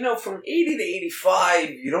 which, from 80 to 85,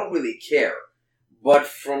 you don't really care. But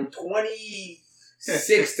from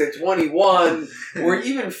 26 to 21, or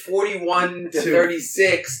even 41 to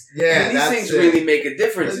 36, these things really make a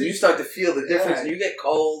difference. And you start to feel the difference, and you get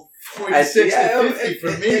cold. 46 to 50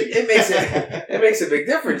 for me. It makes a big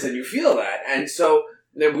difference, and you feel that. And so,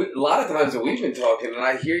 a lot of times that we've been talking, and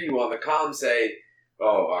I hear you on the comm say,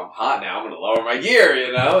 "Oh, I'm hot now. I'm going to lower my gear,"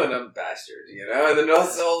 and I'm a bastard, and then all of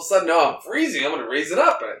a sudden, no, I'm freezing. I'm going to raise it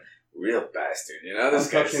up. And real bastard, I'm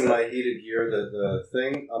touching my heated gear, the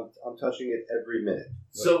thing. I'm touching it every minute.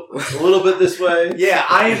 So a little bit this way. Yeah,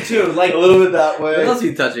 I am too. Like a little bit that way. What else are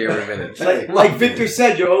you touching every minute? like Victor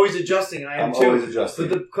said, you're always adjusting. I'm too. Always adjusting.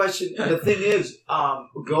 But the thing is,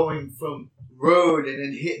 going from road and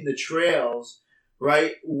then hitting the trails,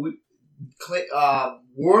 right? Warm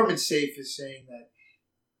and Safe is saying that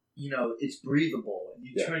it's breathable, and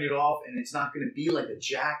you turn it off, and it's not going to be like a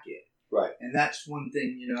jacket. Right. And that's one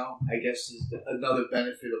thing, I guess is another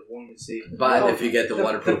benefit of Warm and Safe. But if you get the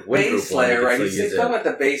waterproof, base layer, right? He's talking about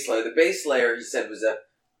the base layer. The base layer, he said, was a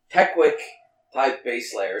Techwick type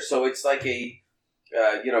base layer. So it's like a,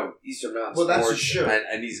 Eastern Mountain Sports. That's a shirt.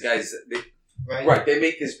 And these guys, they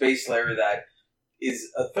make this base layer that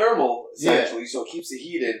is a thermal, essentially, so it keeps the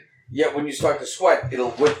heat in. Yet when you start to sweat,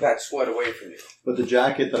 it'll whip that sweat away from you. But the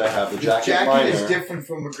jacket that I have, the jacket is different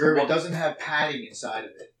from a Gerber. It doesn't have padding inside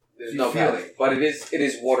of it. There's no padding, but it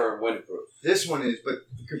is water and windproof. This one is, but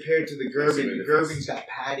compared to the Gerbing's got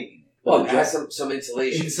padding in it. Well, it has some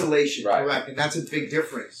insulation. Insulation, correct, and that's a big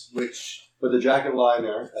difference. But the jacket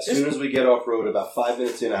liner, as soon as we get off road, about 5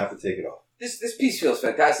 minutes in, I have to take it off. This piece feels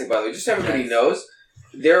fantastic, by the way. Just so everybody knows,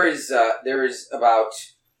 there is about,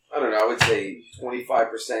 I don't know, I would say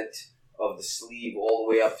 25% of the sleeve all the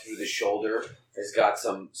way up through the shoulder has got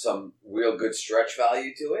some real good stretch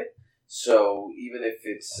value to it. So even if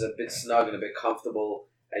it's a bit snug and a bit comfortable,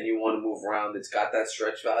 and you want to move around, it's got that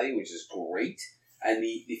stretch value, which is great. And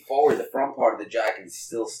the front part of the jacket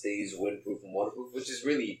still stays windproof and waterproof, which is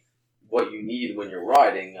really what you need when you're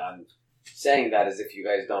riding. I'm saying that as if you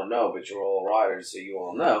guys don't know, but you're all riders, so you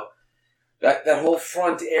all know. That whole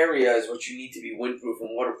front area is what you need to be windproof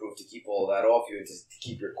and waterproof to keep all that off you and to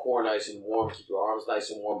keep your core nice and warm, keep your arms nice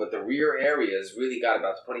and warm. But the rear area has really got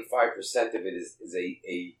about 25% of it is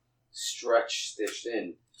a stretch stitched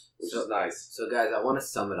in, which is nice. So guys, I want to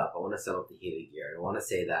sum it up. I want to sum up the heated gear. I want to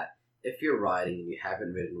say that if you're riding and you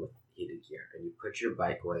haven't ridden with heated gear and you put your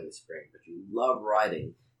bike away in the spring, but you love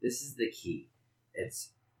riding, this is the key.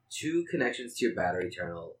 It's 2 connections to your battery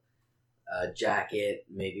terminal, a jacket,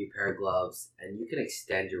 maybe a pair of gloves, and you can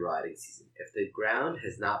extend your riding season. If the ground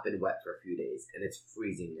has not been wet for a few days and it's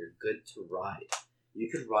freezing, you're good to ride. You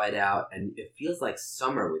could ride out, and it feels like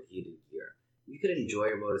summer with heated gear. You could enjoy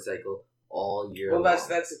your motorcycle all year long. Well,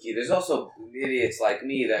 that's the key. There's also idiots like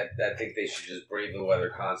me that think they should just brave the weather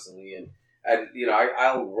constantly. And you know,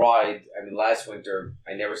 I'll ride. I mean, last winter,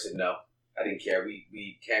 I never said no. I didn't care.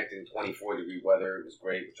 We camped in 24-degree weather. It was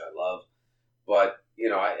great, which I love. But, you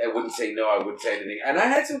know, I wouldn't say no. I wouldn't say anything. And I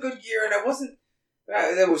had some good gear, and I wasn't...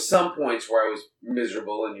 there was some points where I was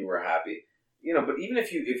miserable and you were happy. You know, but even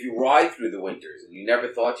if you ride through the winters and you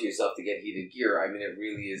never thought to yourself to get heated gear, I mean, it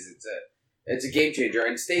really is... It's a game changer.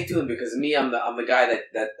 And stay tuned, because me, I'm the guy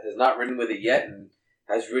that has not ridden with it yet and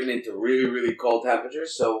has ridden into really, really cold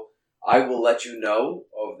temperatures. So I will let you know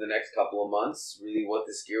over the next couple of months really what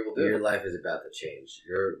this gear will do. Your life is about to change.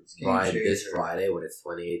 You're riding this Friday when it's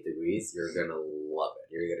 28 degrees. You're going to love it.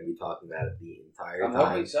 You're going to be talking about it the entire time. I'm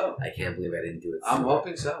hoping so. I can't believe I didn't do it sooner. I'm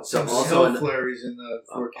hoping so. Some snow flurries in the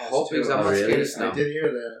forecast. I'm hoping so. I did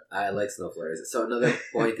hear that. I like snow flurries. So another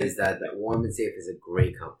point is that Warm and Safe is a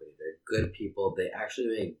great company. They're good people. They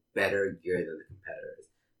actually make better gear than the competitors.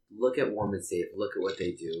 Look at Warm and Safe. Look at what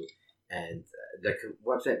they do. And their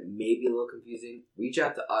website may be a little confusing. Reach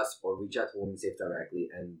out to us or reach out to Warm and Safe directly,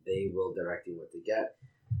 and they will direct you what to get.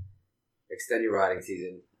 Extend your riding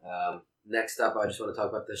season. Next up, I just want to talk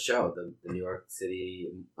about the show, the New York City,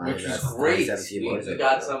 which was great. We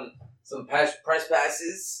got some press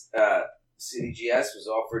passes. City GS was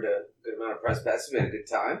offered a good amount of press passes. We had a good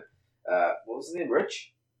time. What was his name?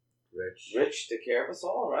 Rich took care of us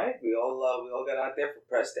all, right? We all got out there for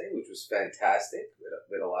press day, which was fantastic.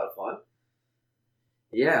 We had a lot of fun.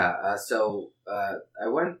 Yeah, so I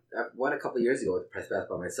went a couple of years ago with the press pass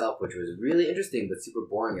by myself, which was really interesting but super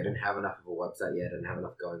boring. I didn't have enough of a website yet. I didn't have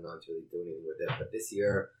enough going on to really do anything with it. But this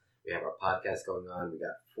year, we have our podcast going on. We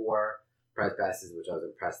got 4 press passes, which I was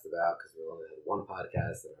impressed about because we only had 1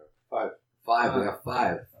 podcast. And our 5. We got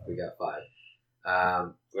 5. We got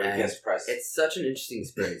 5. Press. It's such an interesting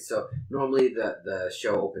experience. So normally the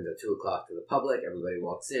show opens at 2 o'clock to the public. Everybody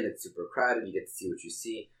walks in. It's super crowded. You get to see what you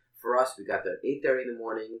see. For us, we got there at 8:30 in the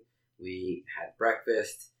morning. We had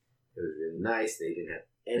breakfast. It was really nice. They didn't have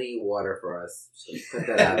any water for us. Just put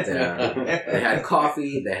that out there. They had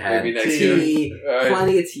coffee. They had tea.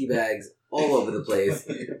 Plenty of tea bags all over the place.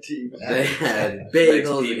 They had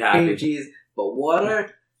bagels and cream cheese. But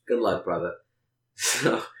water, good luck, brother.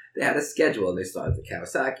 So they had a schedule, and they started the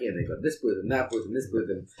Kawasaki, and they go this booth and that booth and this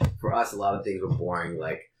booth. And for us, a lot of things were boring,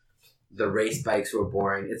 like the race bikes were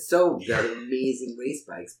boring. They're amazing race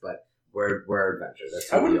bikes, but we're adventurers.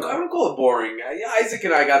 That's I wouldn't call it boring. Isaac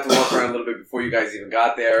and I got to walk around a little bit before you guys even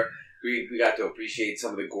got there. We got to appreciate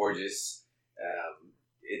some of the gorgeous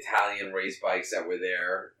Italian race bikes that were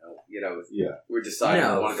there. You know, we're deciding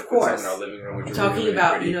we wanted to put some in our living room. Which talking really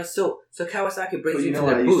about pretty. So Kawasaki brings you to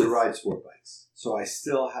I their used booth. to ride sport bikes, so I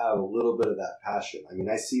still have a little bit of that passion. I mean,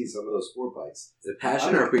 I see some of those sport bikes. Is it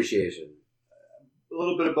passion or appreciation? A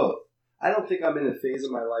little bit of both. I don't think I'm in a phase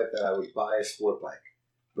of my life that I would buy a sport bike.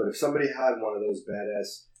 But if somebody had one of those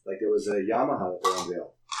badass, like there was a Yamaha that they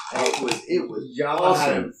unveiled. And it was Yamaha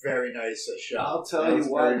awesome. had a very nice show. I'll tell you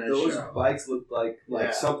what, those bikes looked like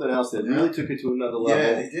something else that really took it to another level.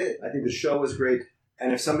 Yeah, they did. I think the show was great.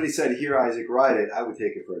 And if somebody said, "Here, Isaac, ride it," I would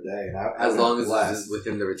take it for a day. And as long as it was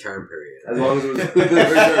within the return period. As long as it was within the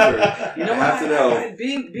return period. You know what? I have to know.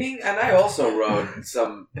 Being, and I also rode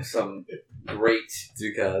some great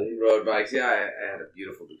Ducati road bikes. Yeah, I had a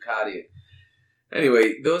beautiful Ducati.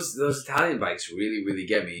 Anyway, those Italian bikes really, really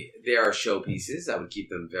get me. They are showpieces. I would keep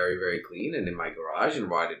them very, very clean and in my garage and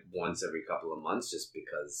ride it once every couple of months just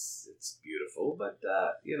because it's beautiful. But,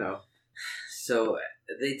 you know. So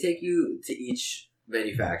they take you to each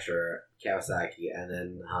manufacturer, Kawasaki, and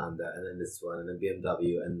then Honda, and then this one, and then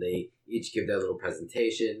BMW, and they each give their little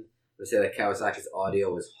presentation. They say that Kawasaki's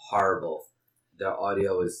audio was horrible. Their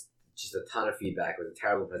audio was just a ton of feedback. It was a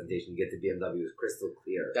terrible presentation. You get to BMW, it was crystal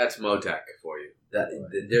clear. That's Motec for you.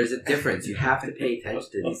 There's a difference. You have to pay attention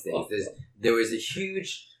to these things. There was a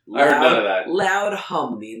huge, I heard none of that. loud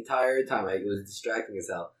hum the entire time. Like, it was distracting as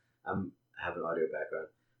hell. I have an audio background.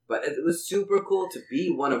 But it was super cool to be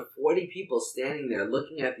one of 40 people standing there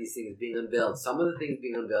looking at these things being unveiled. Some of the things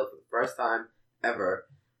being unveiled for the first time ever.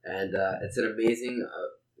 And it's an amazing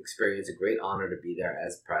experience, a great honor to be there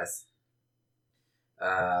as press.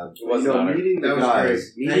 Meeting the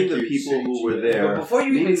guys, meeting the people who were there. But before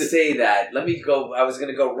you even say that, let me go. I was going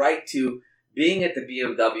to go right to being at the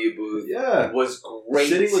BMW booth. Yeah, was great.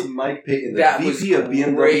 Sitting with Mike Payton, the That VP of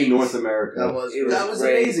BMW great. North America. That was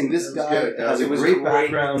great. Amazing. This guy has a It was great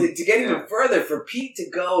background. To get even further, for Pete to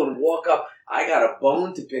go and walk up, I got a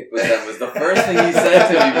bone to pick with them was the first thing he said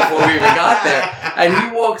to me before we even got there. And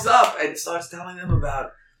he walks up and starts telling them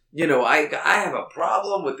about, I have a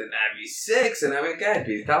problem with the Navi 6. And I mean, go ahead,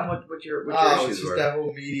 Pete, tell them what your it's issues just were. that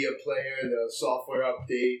whole media player, the software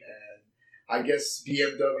update, and I guess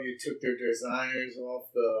BMW took their designers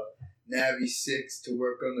off the Navi 6 to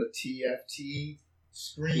work on the TFT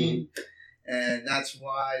screen. And that's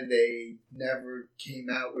why they never came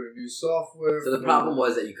out with a new software. So the problem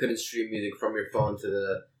was that you couldn't stream music from your phone to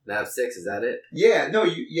the Nav 6, is that it? Yeah, no,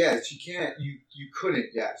 you can't. You couldn't,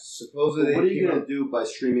 yes. Supposedly. What are you going to do by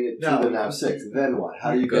streaming it to the Nav 6? Then what?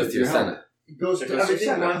 How do you Go get to your Senate? It goes to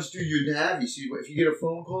everything runs through your Navi. So if you get a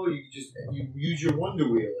phone call, you use your Wonder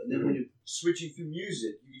Wheel, and then when you're switching through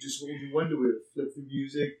music, you just hold your Wonder Wheel, flip through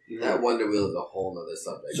music. That Wonder Wheel is a whole nother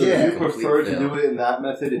subject. So do you prefer to do it in that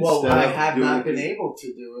method instead of I have doing not been able to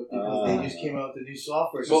do it because they just came out with the new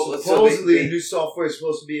software. So supposedly the new software is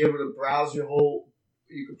supposed to be able to browse your whole.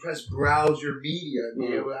 You can press browse your media and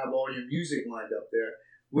be able to have all your music lined up there,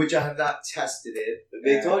 which I have not tested it.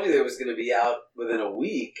 They told you it was going to be out within a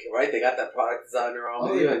week, right? They got that product designer on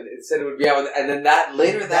with you, and it said it would be out, and then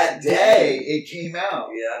later that day, it came out.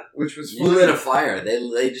 Yeah, which was you lit a fire.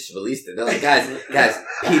 They just released it. They're like, guys,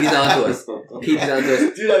 Petey's onto us.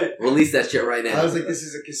 Dude, release that shit right now. I was like, this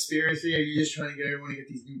is a conspiracy. Are you just trying to get everyone to get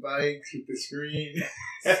these new bikes, get the screen?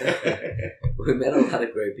 We met a lot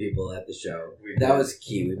of great people at the show. That was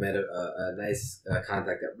key. We met a nice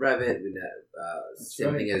contact at Revit. We met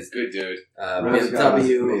same thing as good dude.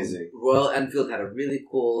 BMW. Royal Enfield had a really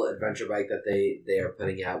cool adventure bike that they are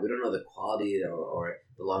putting out. We don't know the quality or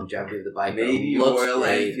the longevity of the bike. Maybe Royal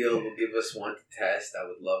Enfield will give us one to test. I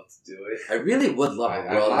would love to do it. I really would love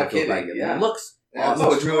a Royal Enfield bike. It looks awesome.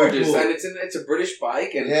 No, it's gorgeous, cool. And it's a British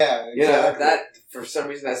bike, and that for some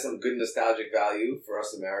reason has some good nostalgic value for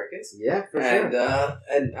us Americans. Yeah, for sure.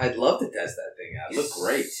 And I'd love to test that thing out. It looked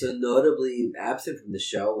great. So notably absent from the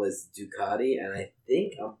show was Ducati, and I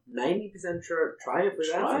think I'm 90% sure Triumph was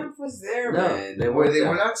absent. Triumph was there, no, man. They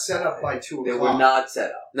were not set up by 2 o'clock. They were not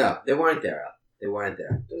set up. No, they weren't there. They weren't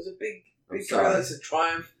there. There was a big trailer that said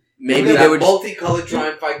Triumph. Maybe they were multicolored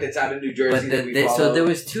Triumph bike that's out of New Jersey. So there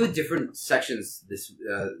was 2 different sections this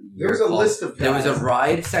year. There was a list of guys. There was a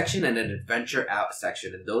ride section and an adventure out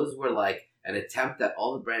section, and those were like an attempt at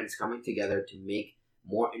all the brands coming together to make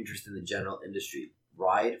more interest in the general industry.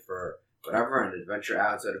 Ride for whatever, and adventure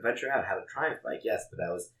out. So adventure out had a Triumph bike, yes, but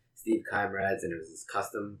that was Steve Kymrad's, and it was this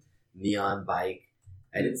custom neon bike.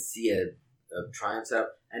 I didn't see a Triumph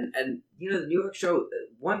setup. And the New York show,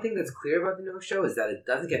 one thing that's clear about the New York show is that it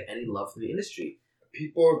doesn't get any love from the industry.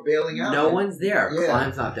 People are bailing out. No one's there. Yeah.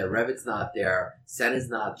 Climb's not there. Revit's not there. Senna's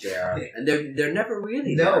not there. And they're never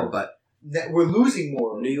really there. But we're losing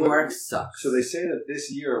more. New York sucks. So they say that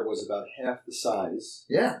this year was about half the size.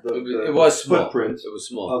 Yeah. It was small. Footprint. It was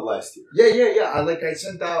small. Of last year. Yeah. I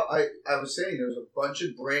sent out, I was saying there was a bunch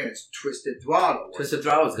of brands. Twisted Throttle. Twisted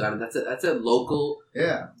Throttle's gone. That's a local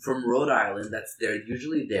from Rhode Island. They're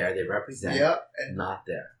usually there. They represent. Yep. And not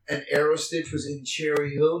there. And Aerostitch was in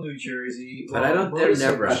Cherry Hill, New Jersey. But they're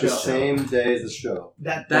never at the same day as the show.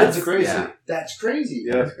 That's crazy. Yeah. That's crazy.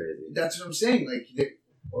 Yeah, that's crazy. That's what I'm saying. Like,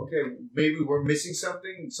 okay, maybe we're missing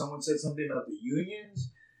something. Someone said something about the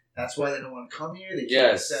unions. That's why they don't want to come here. They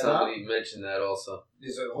can't set up. Somebody mentioned that also.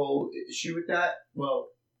 There's a whole issue with that. Well,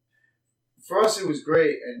 for us it was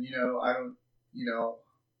great, and I don't know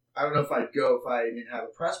if I'd go if I didn't have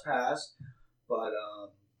a press pass, but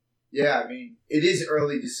I mean, it is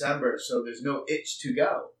early December, so there's no itch to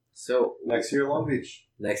go. So next year, Long Beach.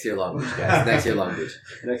 Next year, Long Beach, guys. Next year, Long Beach.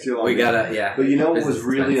 Next year, Long Beach. We gotta, But you know what was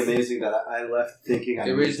really amazing that I left thinking I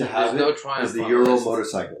need to have no Triumph is the Euro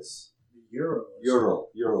motorcycles. Ural. Ural.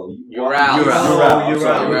 Ural. The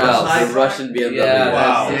Russian BMW. Yeah,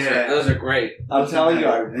 Wow. those are great. I'm telling you,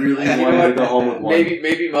 I really wanted to go home with one.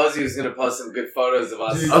 Maybe Mosey was gonna post some good photos of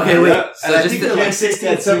us. Okay, wait. Yeah. So And I just think to- they're like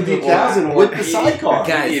 16,000 and 17,000 with the sidecar.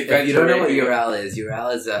 Guys, The if you don't know what adventure Ural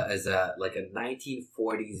is a like a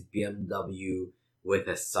 1940s BMW with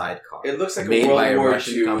a sidecar. It looks like made a World by a War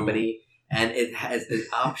Russian II company, and it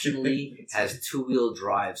optionally has 2-wheel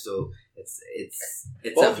drive, so it's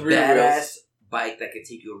Both a rear badass wheels. bike that can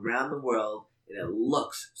take you around the world, and it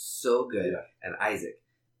looks so good. Yeah. And Isaac,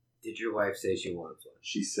 did your wife say she wants one?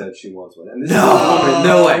 She said she wants one. And this No, is a woman,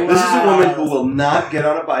 no way. This is a woman who will not get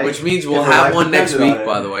on a bike. Which means we'll if her have life one next depended week, on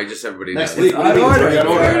it. by the way, just so everybody Next knows. week. What do you mean? It's already on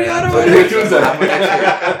order. Already on It's order. already Tuesday. We'll have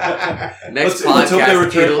one next Let's podcast, hope they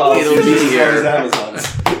return it'll policy be as here. far as Amazon's.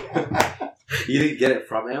 You didn't get it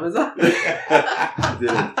from Amazon?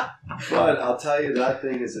 Didn't. But I'll tell you, that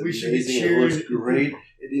thing is We should amazing. be It looks cheered. great.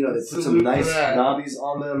 You know, they put some Salute nice for that. knobbies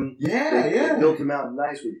on them. Yeah, They built them out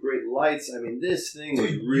nice with great lights. I mean, this thing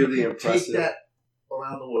is really you could impressive. Take that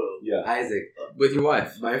around the world. Yeah. Isaac, With your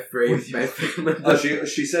wife. my phrase, Oh,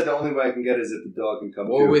 she said the only way I can get it is if the dog can come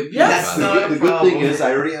Or too. with Yes, you. no. The good thing is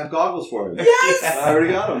I already have goggles for him. Yes! I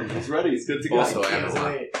already got him. He's ready. He's good to go. Also Can't Amazon.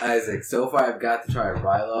 wait. Isaac, so far I've got to try a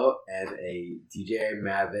Rilo and a DJI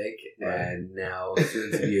Mavic, Right. and now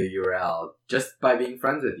soon to be a Ural, just by being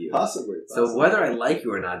friends with you. Possibly. So whether I like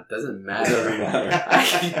you or not doesn't matter. Doesn't matter. I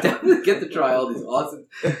can definitely get to try all these awesome.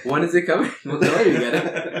 When is it coming? We'll tell you get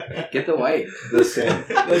it. Get the white. The sand.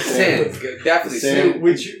 The sand. Definitely The sand, sand.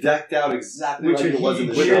 which decked out exactly Which like it was in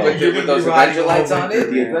the With, show. with those adventure lights on it.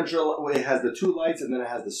 The adventure, it has the 2 lights, and then it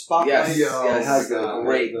has the spotlight. Yes, It has the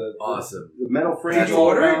great. Awesome. the metal frame Did you all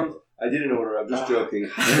order it? around. I didn't order. I'm just joking.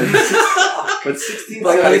 But 16,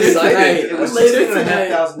 Like, it excited. was Later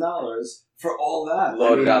 $16,500 for all that.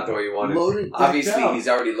 Loaded out the way you wanted. Loaded, decked Obviously, out. he's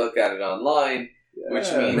already looked at it online, which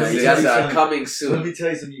Yeah. means Let me it's tell you something. coming Let soon. me tell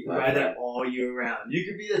you something. You can My ride friend. that all year round. You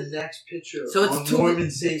could be the next picture So it's on two-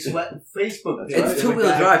 Mormon Safe Sweat Facebook. That's page. right. It's The 2-wheel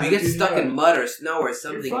guy drive. You get comes in stuck there. in mud or snow or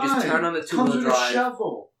something. You're You just fine. turn on the Comes 2-wheel with a drive.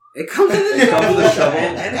 shovel. It comes with It comes with a shovel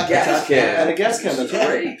And a gas can. And a gas can. That's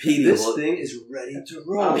Great. right. Petey, This will, thing is ready to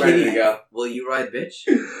roll. I'm ready to go. will you ride, bitch?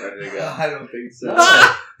 Ready to go. I don't think so.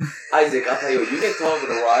 Isaac, I'll tell you what, you get Tom with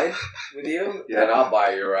a ride with you, Yeah. and I'll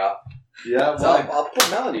buy your out. Yeah, So well, I'll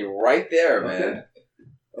put Melanie right there, man.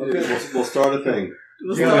 okay, we'll start a thing.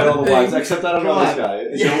 Let's You start get a all the thing. wives, except I don't know Come this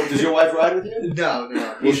guy. Does your wife ride with you? No,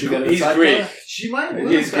 no. Will she get He's inside Greek. there? She might.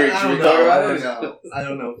 He's Greek. I Should don't we talk know. about I this? don't know. I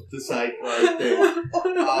don't know. The sidecar thing.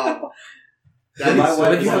 So my so wife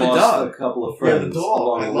when you has have a lost dog. a couple of Yeah, friends the dog.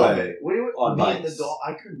 along I the love way. it. What do you, on me and bikes. the dog.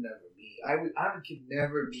 I could never be. I could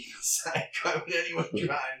never be a sidecar with anyone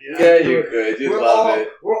driving. Yeah, you could. You'd We're love all, it.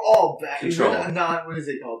 We're all back. Control. We're not, what is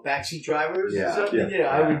it called? Backseat drivers? Yeah. Or something? Yeah.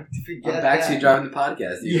 I would I'm forget backseat driving the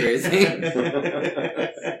podcast. You crazy?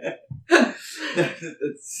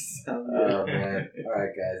 That's Oh man! All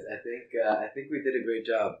right, guys. I think we did a great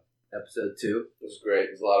job. Episode 2. It was great.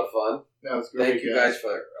 It was a lot of fun. That was great. Thank you guys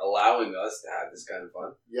for allowing us to have this kind of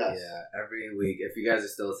fun. Yes. Yeah, every week. If you guys are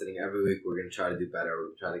still listening, every week we're gonna try to do better.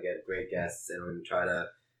 We're gonna try to get great guests, and we're gonna try to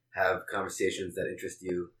have conversations that interest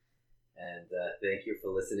you. And thank you for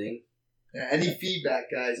listening. Yeah, any feedback,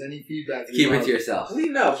 guys? Any feedback? we Keep it love. to yourself.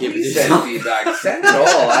 Please, no, Keep it please to send yourself. feedback. Send it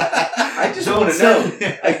all. I just Don't want to know.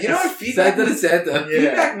 send- Like, you know what feedback Santa to Santa. Yeah.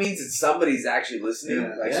 Feedback means that somebody's actually listening.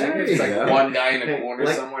 Yeah. Like, Yeah, so there it's you like go. one guy in a Hey, corner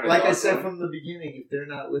somewhere. in a like I dark said room. from the beginning, if they're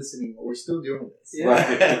not listening, we're still doing this. Yeah.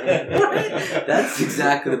 Right. That's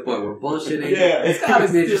exactly the point. We're bullshitting. Yeah. It's gotta be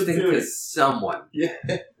Still interesting do to it. someone.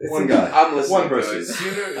 One guy. I'm listening One to person. it.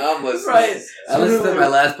 Sooner, I'm listening. Right. I listened to Sooner- my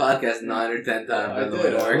last podcast 9 or 10 times. I by the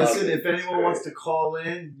did. way. I listen, it. if anyone It's wants to call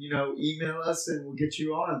in, email us and we'll get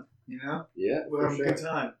you on. Yeah. We'll have a good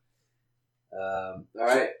time. All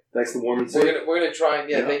right. Thanks to Warm and Safe. We're gonna try and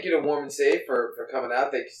Yeah. thank you to Warm and Safe for coming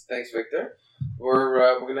out. Thanks Victor.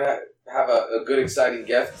 We're gonna have a good exciting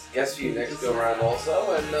guest for you next go around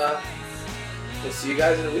also, and we'll see you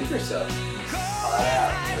guys in a week or so.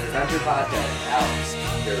 Adventure Podcast.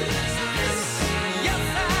 Out. There we go.